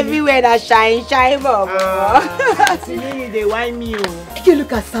 Everywhere na shine, baba. See me, they whine me. You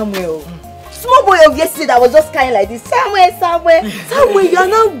look at Samuel. Small boy of yesterday that was just kind like this. Samuel, you are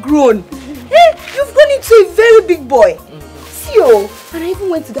now grown. Hey, you've grown into a very big boy. See you. And I even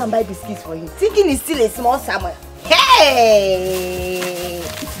went to go and buy biscuits for you, thinking he's still a small Samuel. Hey!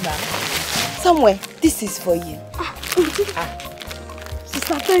 Samuel, this is for you.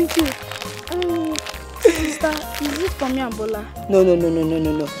 Sister, thank you. Sister, is it for me and Bola? No.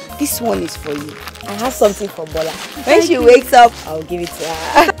 This one is for you. I have something for Bola. When she wakes up, I'll give it to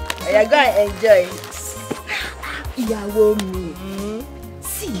her. You're going to enjoy it.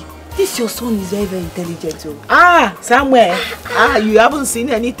 See, this your son is very, very intelligent. Samuel. You haven't seen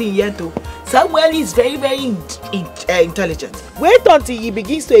anything yet though. Samuel is very, very intelligent. Wait until he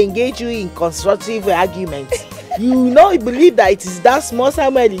begins to engage you in constructive arguments. You believe that it is that small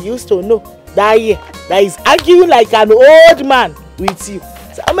Samuel you used to know that is arguing like an old man with you.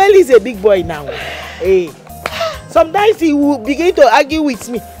 Samuel is a big boy now. Hey. Sometimes he will begin to argue with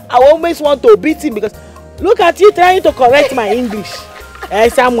me. I always want to beat him because look at you trying to correct my English.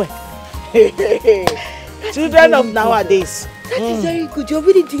 Samuel. Children of nowadays. That is very good. You're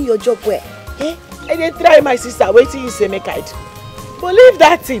really doing your job well. I didn't try my sister. Wait till you say make I do. Believe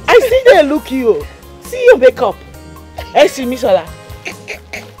that thing. I see they look you. See your makeup. Hey, see me, Sola.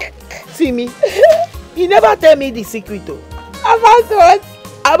 See me. You never tell me the secret though. About what?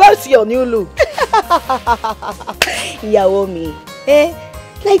 About your new look. Yawomi.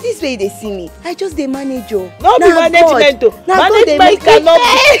 Like this way they see me. I just dey manage you. No be management though. Management cannot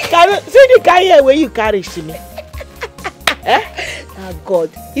be. See the carry where you carry to me. Now God,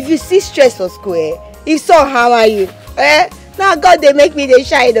 if you see stress for school, if so hammer you, now God they make me dey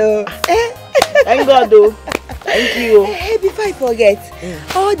shine though. Thank God though. Thank you. Hey, before I forget,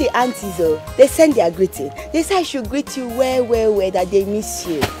 all the aunties they send their greeting. They say I should greet you well, that they miss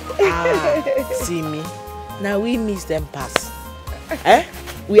you. See me. Now we miss them pass.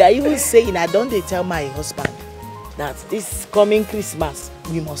 We are even saying I don't tell my husband that this coming Christmas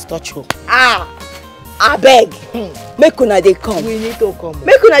we must touch home. I beg. Make una dey come. We need to come.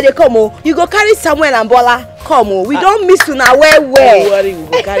 Make una dey come. You go carry Samuel and Bola. Come. We don't miss una well. Don't worry, we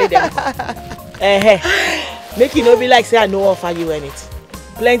go carry them. Make it not be like say I no offer you anything.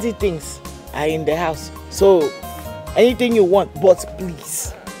 Plenty things are in the house. So anything you want, but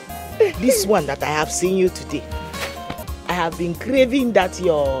please, this one that I have seen you today, I have been craving that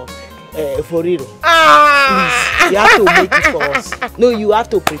your foriro. Please, you have to make it for us. No, you have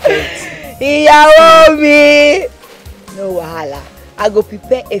to prepare it. Yawomi. No wahala. I go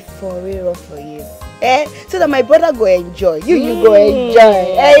prepare a foriro for you. So that my brother go enjoy. You go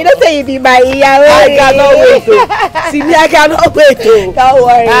enjoy. You don't say you be my Yawomi. I cannot wait to. See me, I cannot wait to. Don't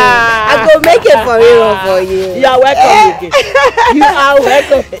worry. I go make a foriro for you. You are welcome again. You are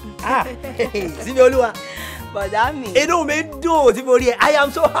welcome. Sinyoluwa. But that means... I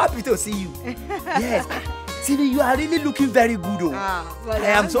am so happy to see you. Yes. Sylvie, you are really looking very good. I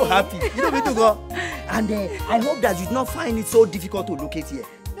am so happy. You know me to go. And I hope that you did not find it so difficult to locate here.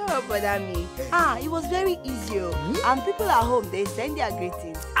 No, but I mean, it was very easy. And people at home, they send their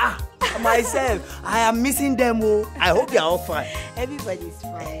greetings. Myself, I am missing them. I hope they are all fine. Everybody's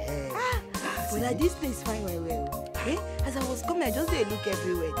fine. But this place is fine well. As I was coming, I just they look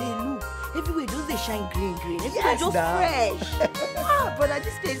everywhere. Everywhere just they shine green. Everywhere just fresh. But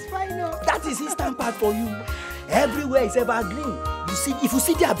this place is fine. That is instant part for you. Everywhere is evergreen. You see, if you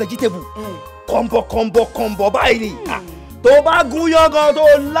see their vegetable, combo, baby. Toba guyogo to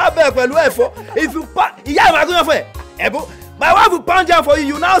labe pẹ̀lú ẹ̀fọ́. If you iya ma guyan for ebo. My wife will pound jam for you.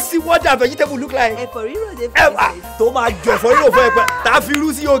 You now see what that vegetable look like. For you, they Toma jo for you for ta fi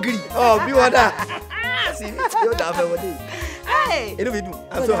ru si ogiri. Oh, be wonder. See, you da fe what Hey.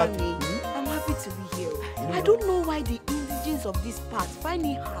 I'm so happy. I'm happy to be here. I don't know why the indigenes of this part find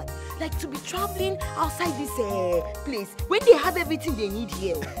it hard, like to be traveling outside this place when they have everything they need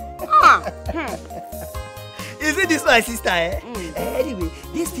here. Isn't this my sister, Anyway,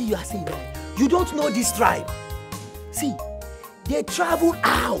 this thing you are saying, you don't know this tribe. See, they travel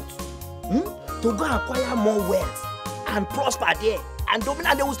out to go acquire more wealth and prosper there. And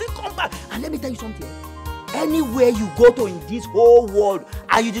dominate, they will still come back. And let me tell you something. Anywhere you go to in this whole world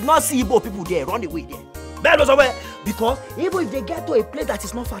and you did not see Igbo people there, run away there. Better somewhere. Because even if they get to a place that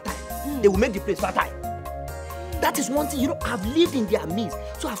is not fertile, they will make the place fertile. That is one thing, I've lived in their midst,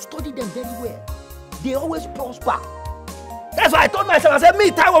 so I've studied them very well. They always prosper. That's why I told myself, I said,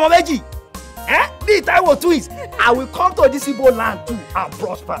 me, Taiwo Mameji, me, Taiwo twins, I will come to this Igbo land too and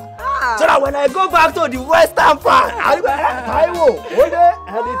prosper. So that when I go back to the western part, I'll be like, Taiwo,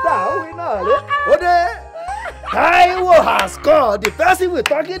 Taiwo has scored. The person we're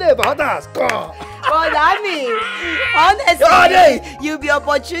talking about has scored. But I mean, honestly, you be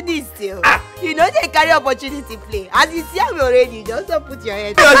opportunist still. You know they carry opportunity play. As you see me already, you just don't put your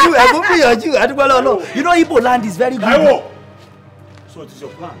head. You know Igbo land is very good. Taiwo! So it is your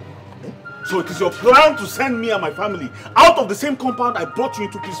plan. So it is your plan to send me and my family out of the same compound I brought you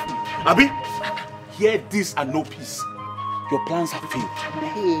into peacefully. Abi, hear this and no peace. Your plans have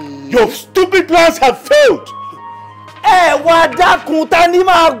failed. Your stupid plans have failed. Wá dákun ta ni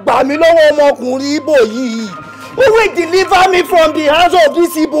máa gbà mí lọ́wọ́ ọmọkùnrin Igbo yìí. Who will deliver me from the hands of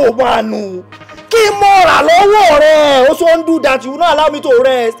this Igbo man? Kí mo rà lọ́wọ́ rẹ̀? Also do that, you will not allow me to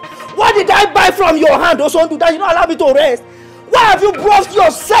rest. What did I buy from your hand? Also do that, you will not allow me to rest. Why have you brought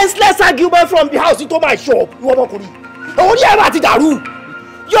your senseless argument from the house into my shop? You ọmọkùnrin. Orí ẹ̀ máa ti dàrú.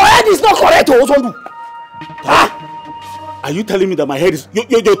 Your head is not correct, also do. Are you telling me that my head is...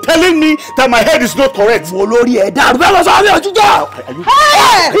 You're telling me that my head is not correct? Olórí ẹ̀ dàrú. Bẹ́ẹ̀ lọ sọ mi òjújọ́.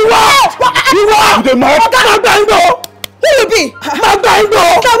 Ìwọ! The man. Who you be? Now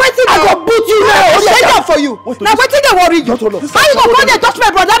waiting I go beat you now. Shake up for you. Now waiting they worry you. How you go come dey touch my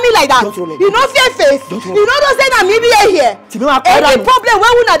brother me like that? You know fear face. You know don't say na me be here. Any problem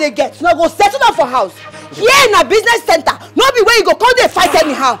where una dey get, una go settle down for house. Here na business center. No be where you go come dey fight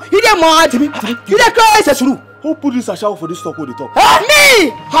anyhow. You dey mad? You dey crazy? Who put this ashawo for this talk with the talk?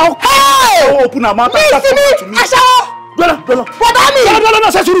 Me! How can you open a mouth and start talking to me? Ashawo! No, Make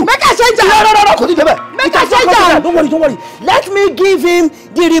a change. No. Make a change. Don't worry. Let me give him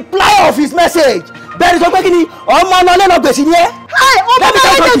the reply of his message. Bẹ́ẹ̀ni sọ pé kí ni ọmọ náà lẹ́nu gbèsè ni ẹ́. Ọmọ náà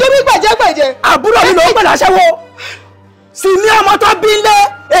lẹ́nu gbèsè. Àbúrò mi ló ń gbẹ̀dẹ̀ aṣẹ́wó. Sì ní ọmọ tó bí lé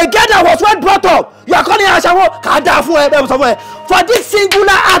a girl that was well brought up. You are calling her aṣẹ́wó. Kà á dáa fún ẹ bẹ́ẹ̀ sọ fún ẹ. For this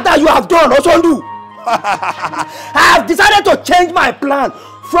singular act that you have done, Osondu, I have decided to change my plan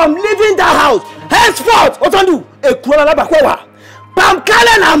from leaving that house. Henceforth, Osondu, Pam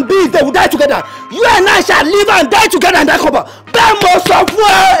Kalen and Bees, they will die together. You and I shall live and die together in that cover.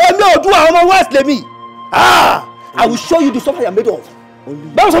 I will show you the stuff I am made of.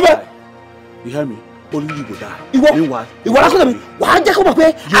 You hear me? Only you go die. Meanwhile,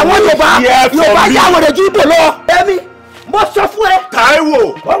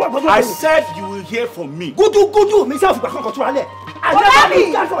 Taiwo, I said you will hear from me. Gudu, myself, Leave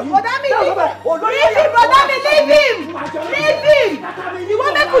him! You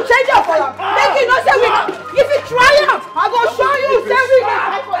want me to change your fire? Make it not say we. If you try out, I go show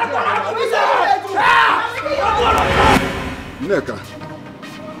you. Neka,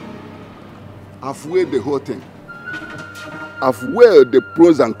 I've weighed the whole thing. I've weighed the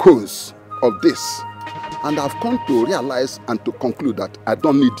pros and cons of this, and I've come to realize and to conclude that I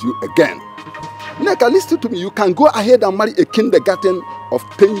don't need you again. Neka, listen to me. You can go ahead and marry a kindergarten of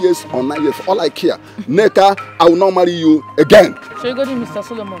 10 years or 9 years. All I care. Neka, I will not marry you again. So you go to Mr.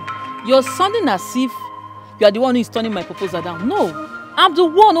 Solomon. You're sounding as if you are the one who is turning my proposal down. No, I'm the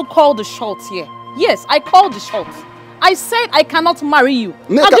one who called the shots here. Yes, I called the shots. I said I cannot marry you.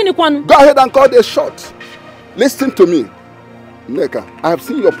 Nneka, go ahead and call the shot. Listen to me. Nneka, I have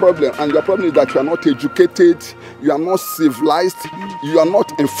seen your problem, and your problem is that you are not educated, you are not civilized, you are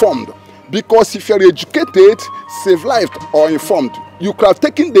not informed. Because if you are educated, civilized, or informed, you could have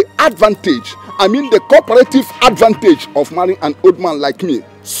taken the advantage, the cooperative advantage of marrying an old man like me,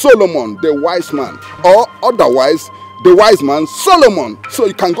 Solomon, the wise man, or otherwise, the wise man, Solomon, so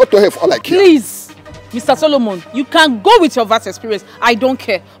you can go to hell for all I care. Please, Mr. Solomon, you can go with your vast experience. I don't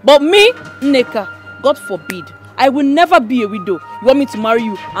care. But me, Nneka, God forbid, I will never be a widow. You want me to marry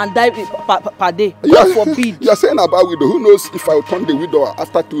you and die per day? God forbid. You are saying about widow. Who knows if I will turn the widow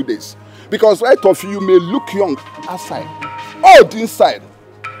after 2 days? Because right of you may look young outside, old inside,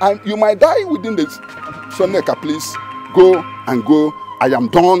 and you might die within this. So Nneka, please go and go. I am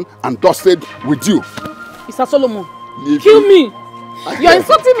done and dusted with you. Mr. Solomon, kill me. You are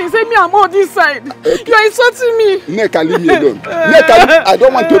insulting me. Say me I'm on this side. Okay. You are insulting me. Nneka, leave me alone. Nneka, I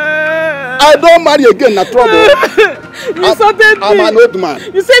don't want to. I don't marry again. Na trouble. You insulted me. I'm an old man.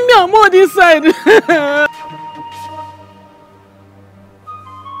 You say me I'm on this side.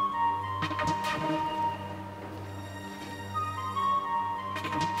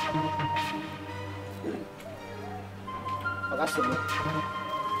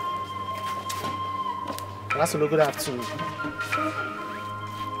 Asolo, good afternoon.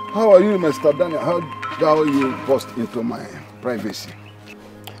 How are you, Mr. Daniel? How dare you burst into my privacy?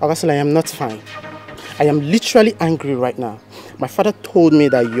 Augustine, I am not fine. I am literally angry right now. My father told me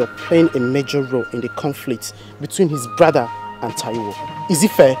that you're playing a major role in the conflict between his brother and Taiwo. Is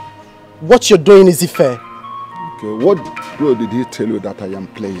it fair? What you're doing, is it fair? Okay, what role did he tell you that I am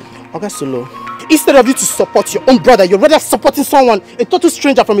playing? Augustine, instead of you to support your own brother, you're rather supporting someone, a total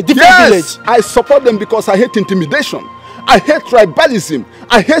stranger from a different village. I support them because I hate intimidation. I hate tribalism.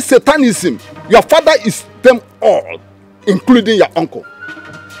 I hate satanism. Your father is them all, including your uncle.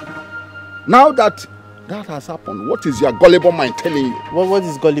 Now that has happened, what is your gullible mind telling you? What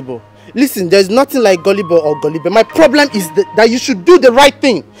is gullible? Listen, there's nothing like gullible or gullible. My problem is that you should do the right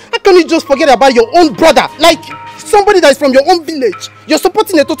thing. How can you just forget about your own brother? Like somebody that is from your own village. You're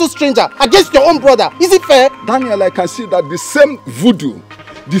supporting a total stranger against your own brother. Is it fair? Daniel, I can see that the same voodoo,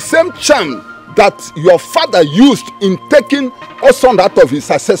 the same charm that your father used in taking our son out of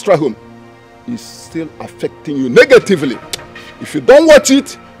his ancestral home is still affecting you negatively. If you don't watch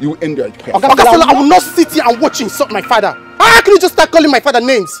it, you will end your career. I will not sit here and watch you insult my father. How can you just start calling my father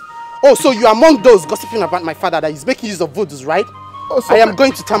names? Oh, so you're among those gossiping about my father that he's making use of voodoos, right? Oh, I am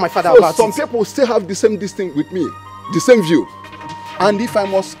going to tell my father about it. Some people still have the same distinct with me, the same view. And if I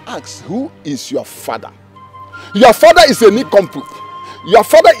must ask, who is your father? Your father is a nincompoop. Your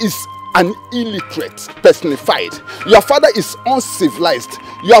father is an illiterate personified. Your father is uncivilized.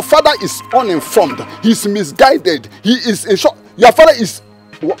 Your father is uninformed. He's misguided. He is a short. Your father is.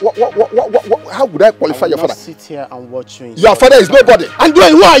 How would I qualify your father? Sit here and watch you. Your father is nobody. And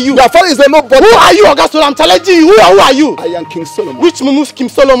who are you? Your father is a nobody. Who are you, Augustine? I'm challenging you. Who are you? I am King Solomon. Which King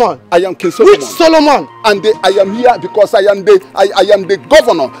Solomon? I am King Solomon. Which Solomon? And I am here because I am the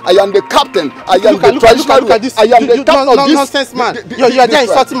governor. I am the captain. I am the traditional. Look at this. I am the captain of this. Nonsense, man. You're there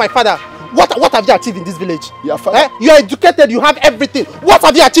insulting my father. What have you achieved in this village? Your father. You are educated, you have everything. What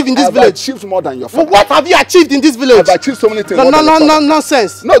have you achieved in this village? I've achieved more than your father. What have you achieved in this village? I've achieved so many things. No,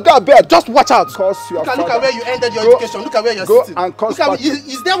 nonsense. No, go bed. Just watch out. Look at where you ended your education. Look at where you're sitting.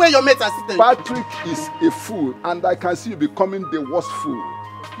 Is there where your mates are sitting? Patrick is a fool, and I can see you becoming the worst fool.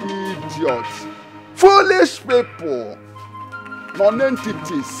 Idiot. Foolish people.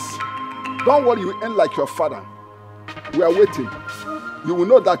 Non-entities. Don't worry, you end like your father. We are waiting. You will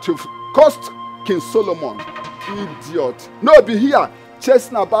know that you've cursed King Solomon. Idiot. No, be here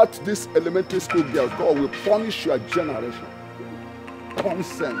chasing about this elementary school girl. God will punish your generation.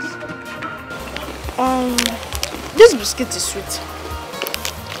 Nonsense. This biscuit is sweet.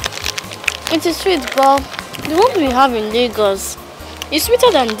 It is sweet, but the one we have in Lagos is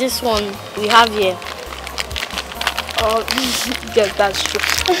sweeter than this one we have here. Oh, yes, that's true.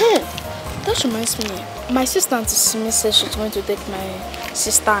 That reminds me. My sister Auntie Simi said she's going to take my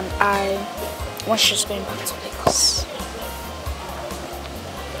sister and I when she's going back to Lagos.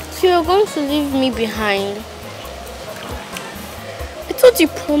 So you're going to leave me behind? I thought you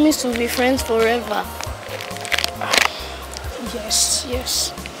promised to be friends forever.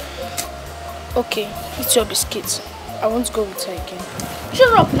 Yes. Okay, eat your biscuits. I won't go with her again.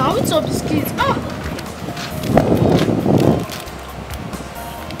 Shut up now, eat your biscuits.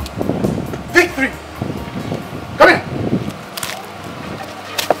 Victory! Come here!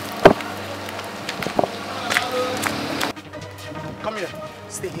 here.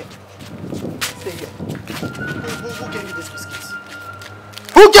 Stay here. Stay here. Who gave you this biscuits?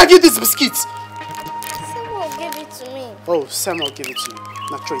 Who gave you this biscuits? Someone gave it to me. Oh, Samuel gave it to you.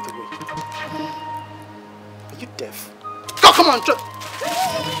 Now throw it away. Are you deaf? Come on, throw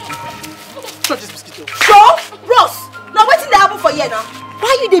this biscuit away. Sure? Ross, now what's in the apple for you now?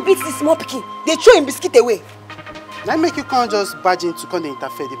 Why you they beat this small pikin? They throw him biscuit away. Now make you can't just barge into come and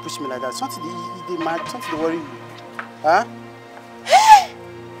interfere. They push me like that. Something they mad, something they worry you. Huh? Hey,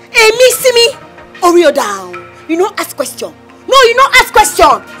 see me? Oreo down. You know ask question. No, you don't ask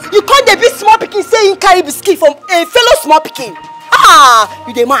question. You can't they beat small pikin say you carry biscuit from a fellow small pikin. Ah,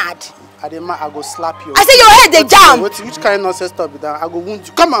 you they mad. I go slap you. I say your head they jam. Which kind of nonsense stuff be that? I go wound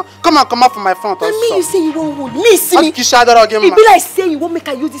you. Come out from my front. And me, you say you won't wound me. See me. It be like say you won't make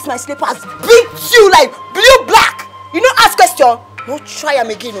her use this my slippers. Beat you like blue black. You know ask question. No try am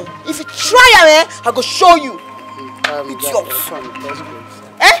again. Oh. If you try am, I go show you. It's yours.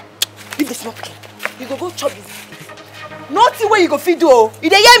 Eh? Leave the smoke. You go chop this. Nothing where you go feed do. You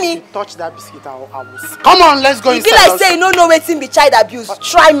dey hear me? You touch that biscuit, I will. Come on, let's go inside. You be like say you don't know wetin be child abuse.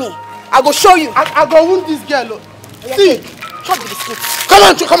 Try me. I go show you. I go wound this girl. See, chop the biscuit. Come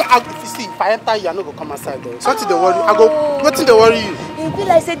on. If you see, if I enter you, I no go come outside though. Something they worry. Wetin dey worry you? You be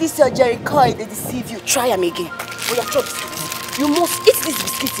like say this your Jericho, they deceive you. Try am again. Oh yeah, chop biscuit. You must eat this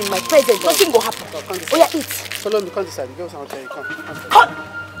biscuit in my presence. Nothing go happen. Oh yeah, eat. Follow me, come this side. Give us something. Come.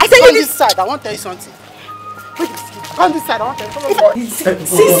 I say you this side. I want to tell you something. Wait the biscuit. Come this side. I want to tell you something.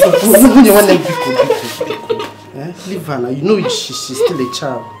 Leave her now. You know she's still a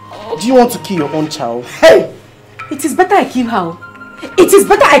child. Do you want to kill your own child? Hey! It is better I kill her. It is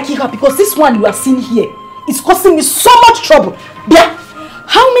better I kill her because this one you are seeing here is causing me so much trouble. Bia,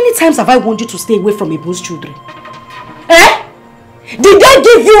 how many times have I warned you to stay away from Ibu's children? Eh? Did they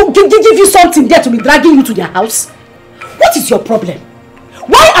give you something there to be dragging you to their house? What is your problem?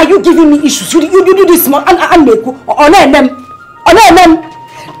 Why are you giving me issues? You do this small and make on them.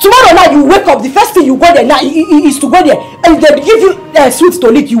 Tomorrow night you wake up, the first thing you go there now is to go there and they give you sweets to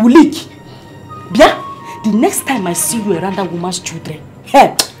lick, you will lick. Bia, the next time I see you around that woman's children,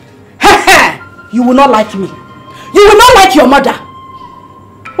 you will not like me. You will not like your mother.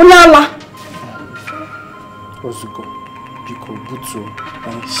 Onala. WAZICO, Biko, Butu,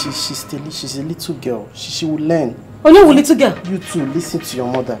 she's a little girl. She will learn. Oh, you a little girl? You too, listen to your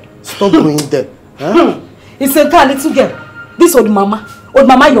mother. Stop going there. Huh? It's a little girl. This old mama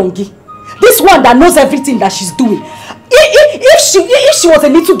Yongi. This one that knows everything that she's doing. If she was a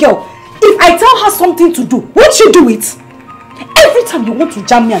little girl, if I tell her something to do, won't she do it? Every time you want to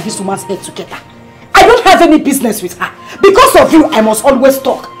jam me and this woman's head together, I don't have any business with her. Because of you, I must always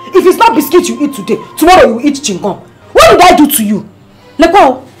talk. If it's not biscuit you eat today, tomorrow you eat chingom. What did I do to you?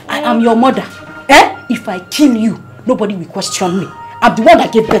 Lekwa, I am your mother. If I kill you, nobody will question me. I'm the one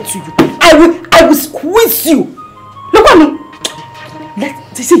that gave birth to you. I will squeeze you. Look at me.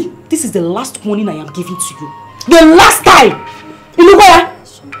 See, this is the last warning I am giving to you. The last time.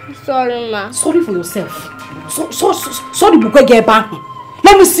 Sorry, ma. Sorry for yourself. Sorry,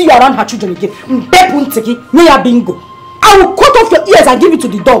 let me see you around her children again. I will cut off your ears and give it to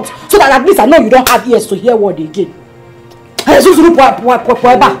the dogs so that at least I know you don't have ears to hear word again. It's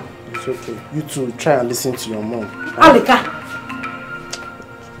okay. You two try and listen to your mom. Alika.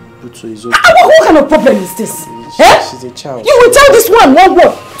 Butu is okay. What kind of problem is this? She's a child. You will tell this one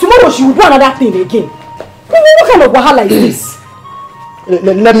word. Tomorrow she will do another thing again. What kind of wahala is this?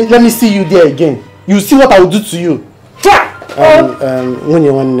 Let me see you there again. You see what I will do to you. When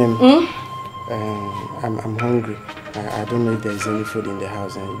you want name, I'm hungry. I don't know if there is any food in the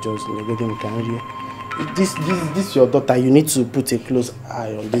house, and just this your daughter. You need to put a close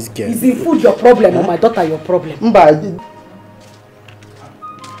eye on this girl. Is the food your problem or my daughter your problem?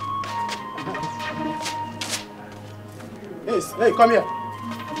 Yes, hey, come here.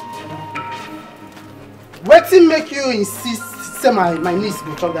 Wetin make you insist say my niece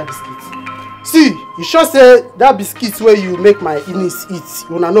go chop that biscuit? See, you sure say that biscuit where you make my niece eat,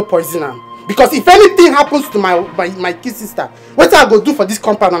 you no poison am. Because if anything happens to my kid sister, what I go do for this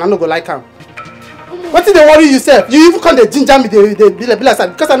compound and I no go like am? What did they worry yourself? You even come the ginger me, they be like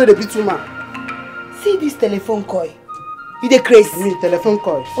because I know they beat woman. See this telephone call. You dey crazy? Me telephone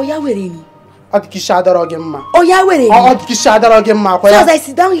call. Oh yeah, where ni? Oh yeah, where ni? So as I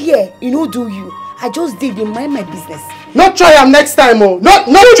sit down here, you know do you? I just did mind my business. Not try am next time, oh. Not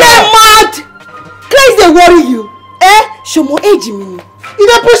you try. Mad. Crazy they worry you. Show more age me. You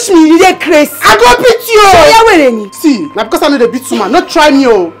dey push me. You dey crazy. I go beat you. Oh yeah, where ni? See, now because I know they beat woman. Not try me,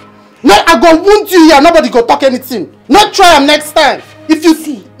 oh. No, I go wound you here. Nobody go talk anything. Not try am next time. If you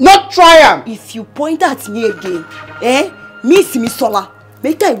see, not try am. If you point at me again, Miss Misola,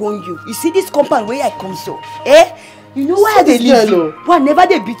 make I warn you. You see this compound where I come so, eh? You know why they leave you? Why never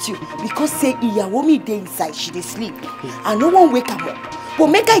they beat you? Because say Iyawo me dey inside, she dey sleep. And no one wake am up. But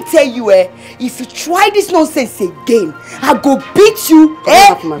make I tell you, if you try this nonsense again, I go beat you,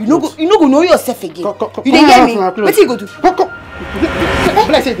 You no go know yourself again. You dey hear me? What you go do? So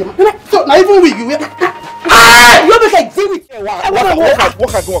now even with you, you make I deal with you.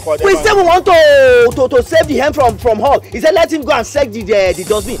 We say we want to save the hen from hall. He said let him go and search the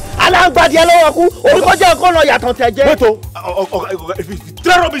dustbin. Alangba yellow aku. Orikoje ko no yaton teje. Wait, if you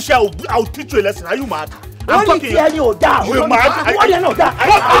try rubbish, I'll teach you a lesson. Are you mad? I'm talking. You mad? Are you mad?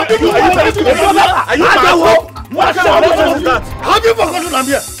 Have you forgotten I'm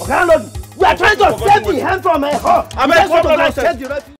here? We are trying to save the hen from her hall. I'm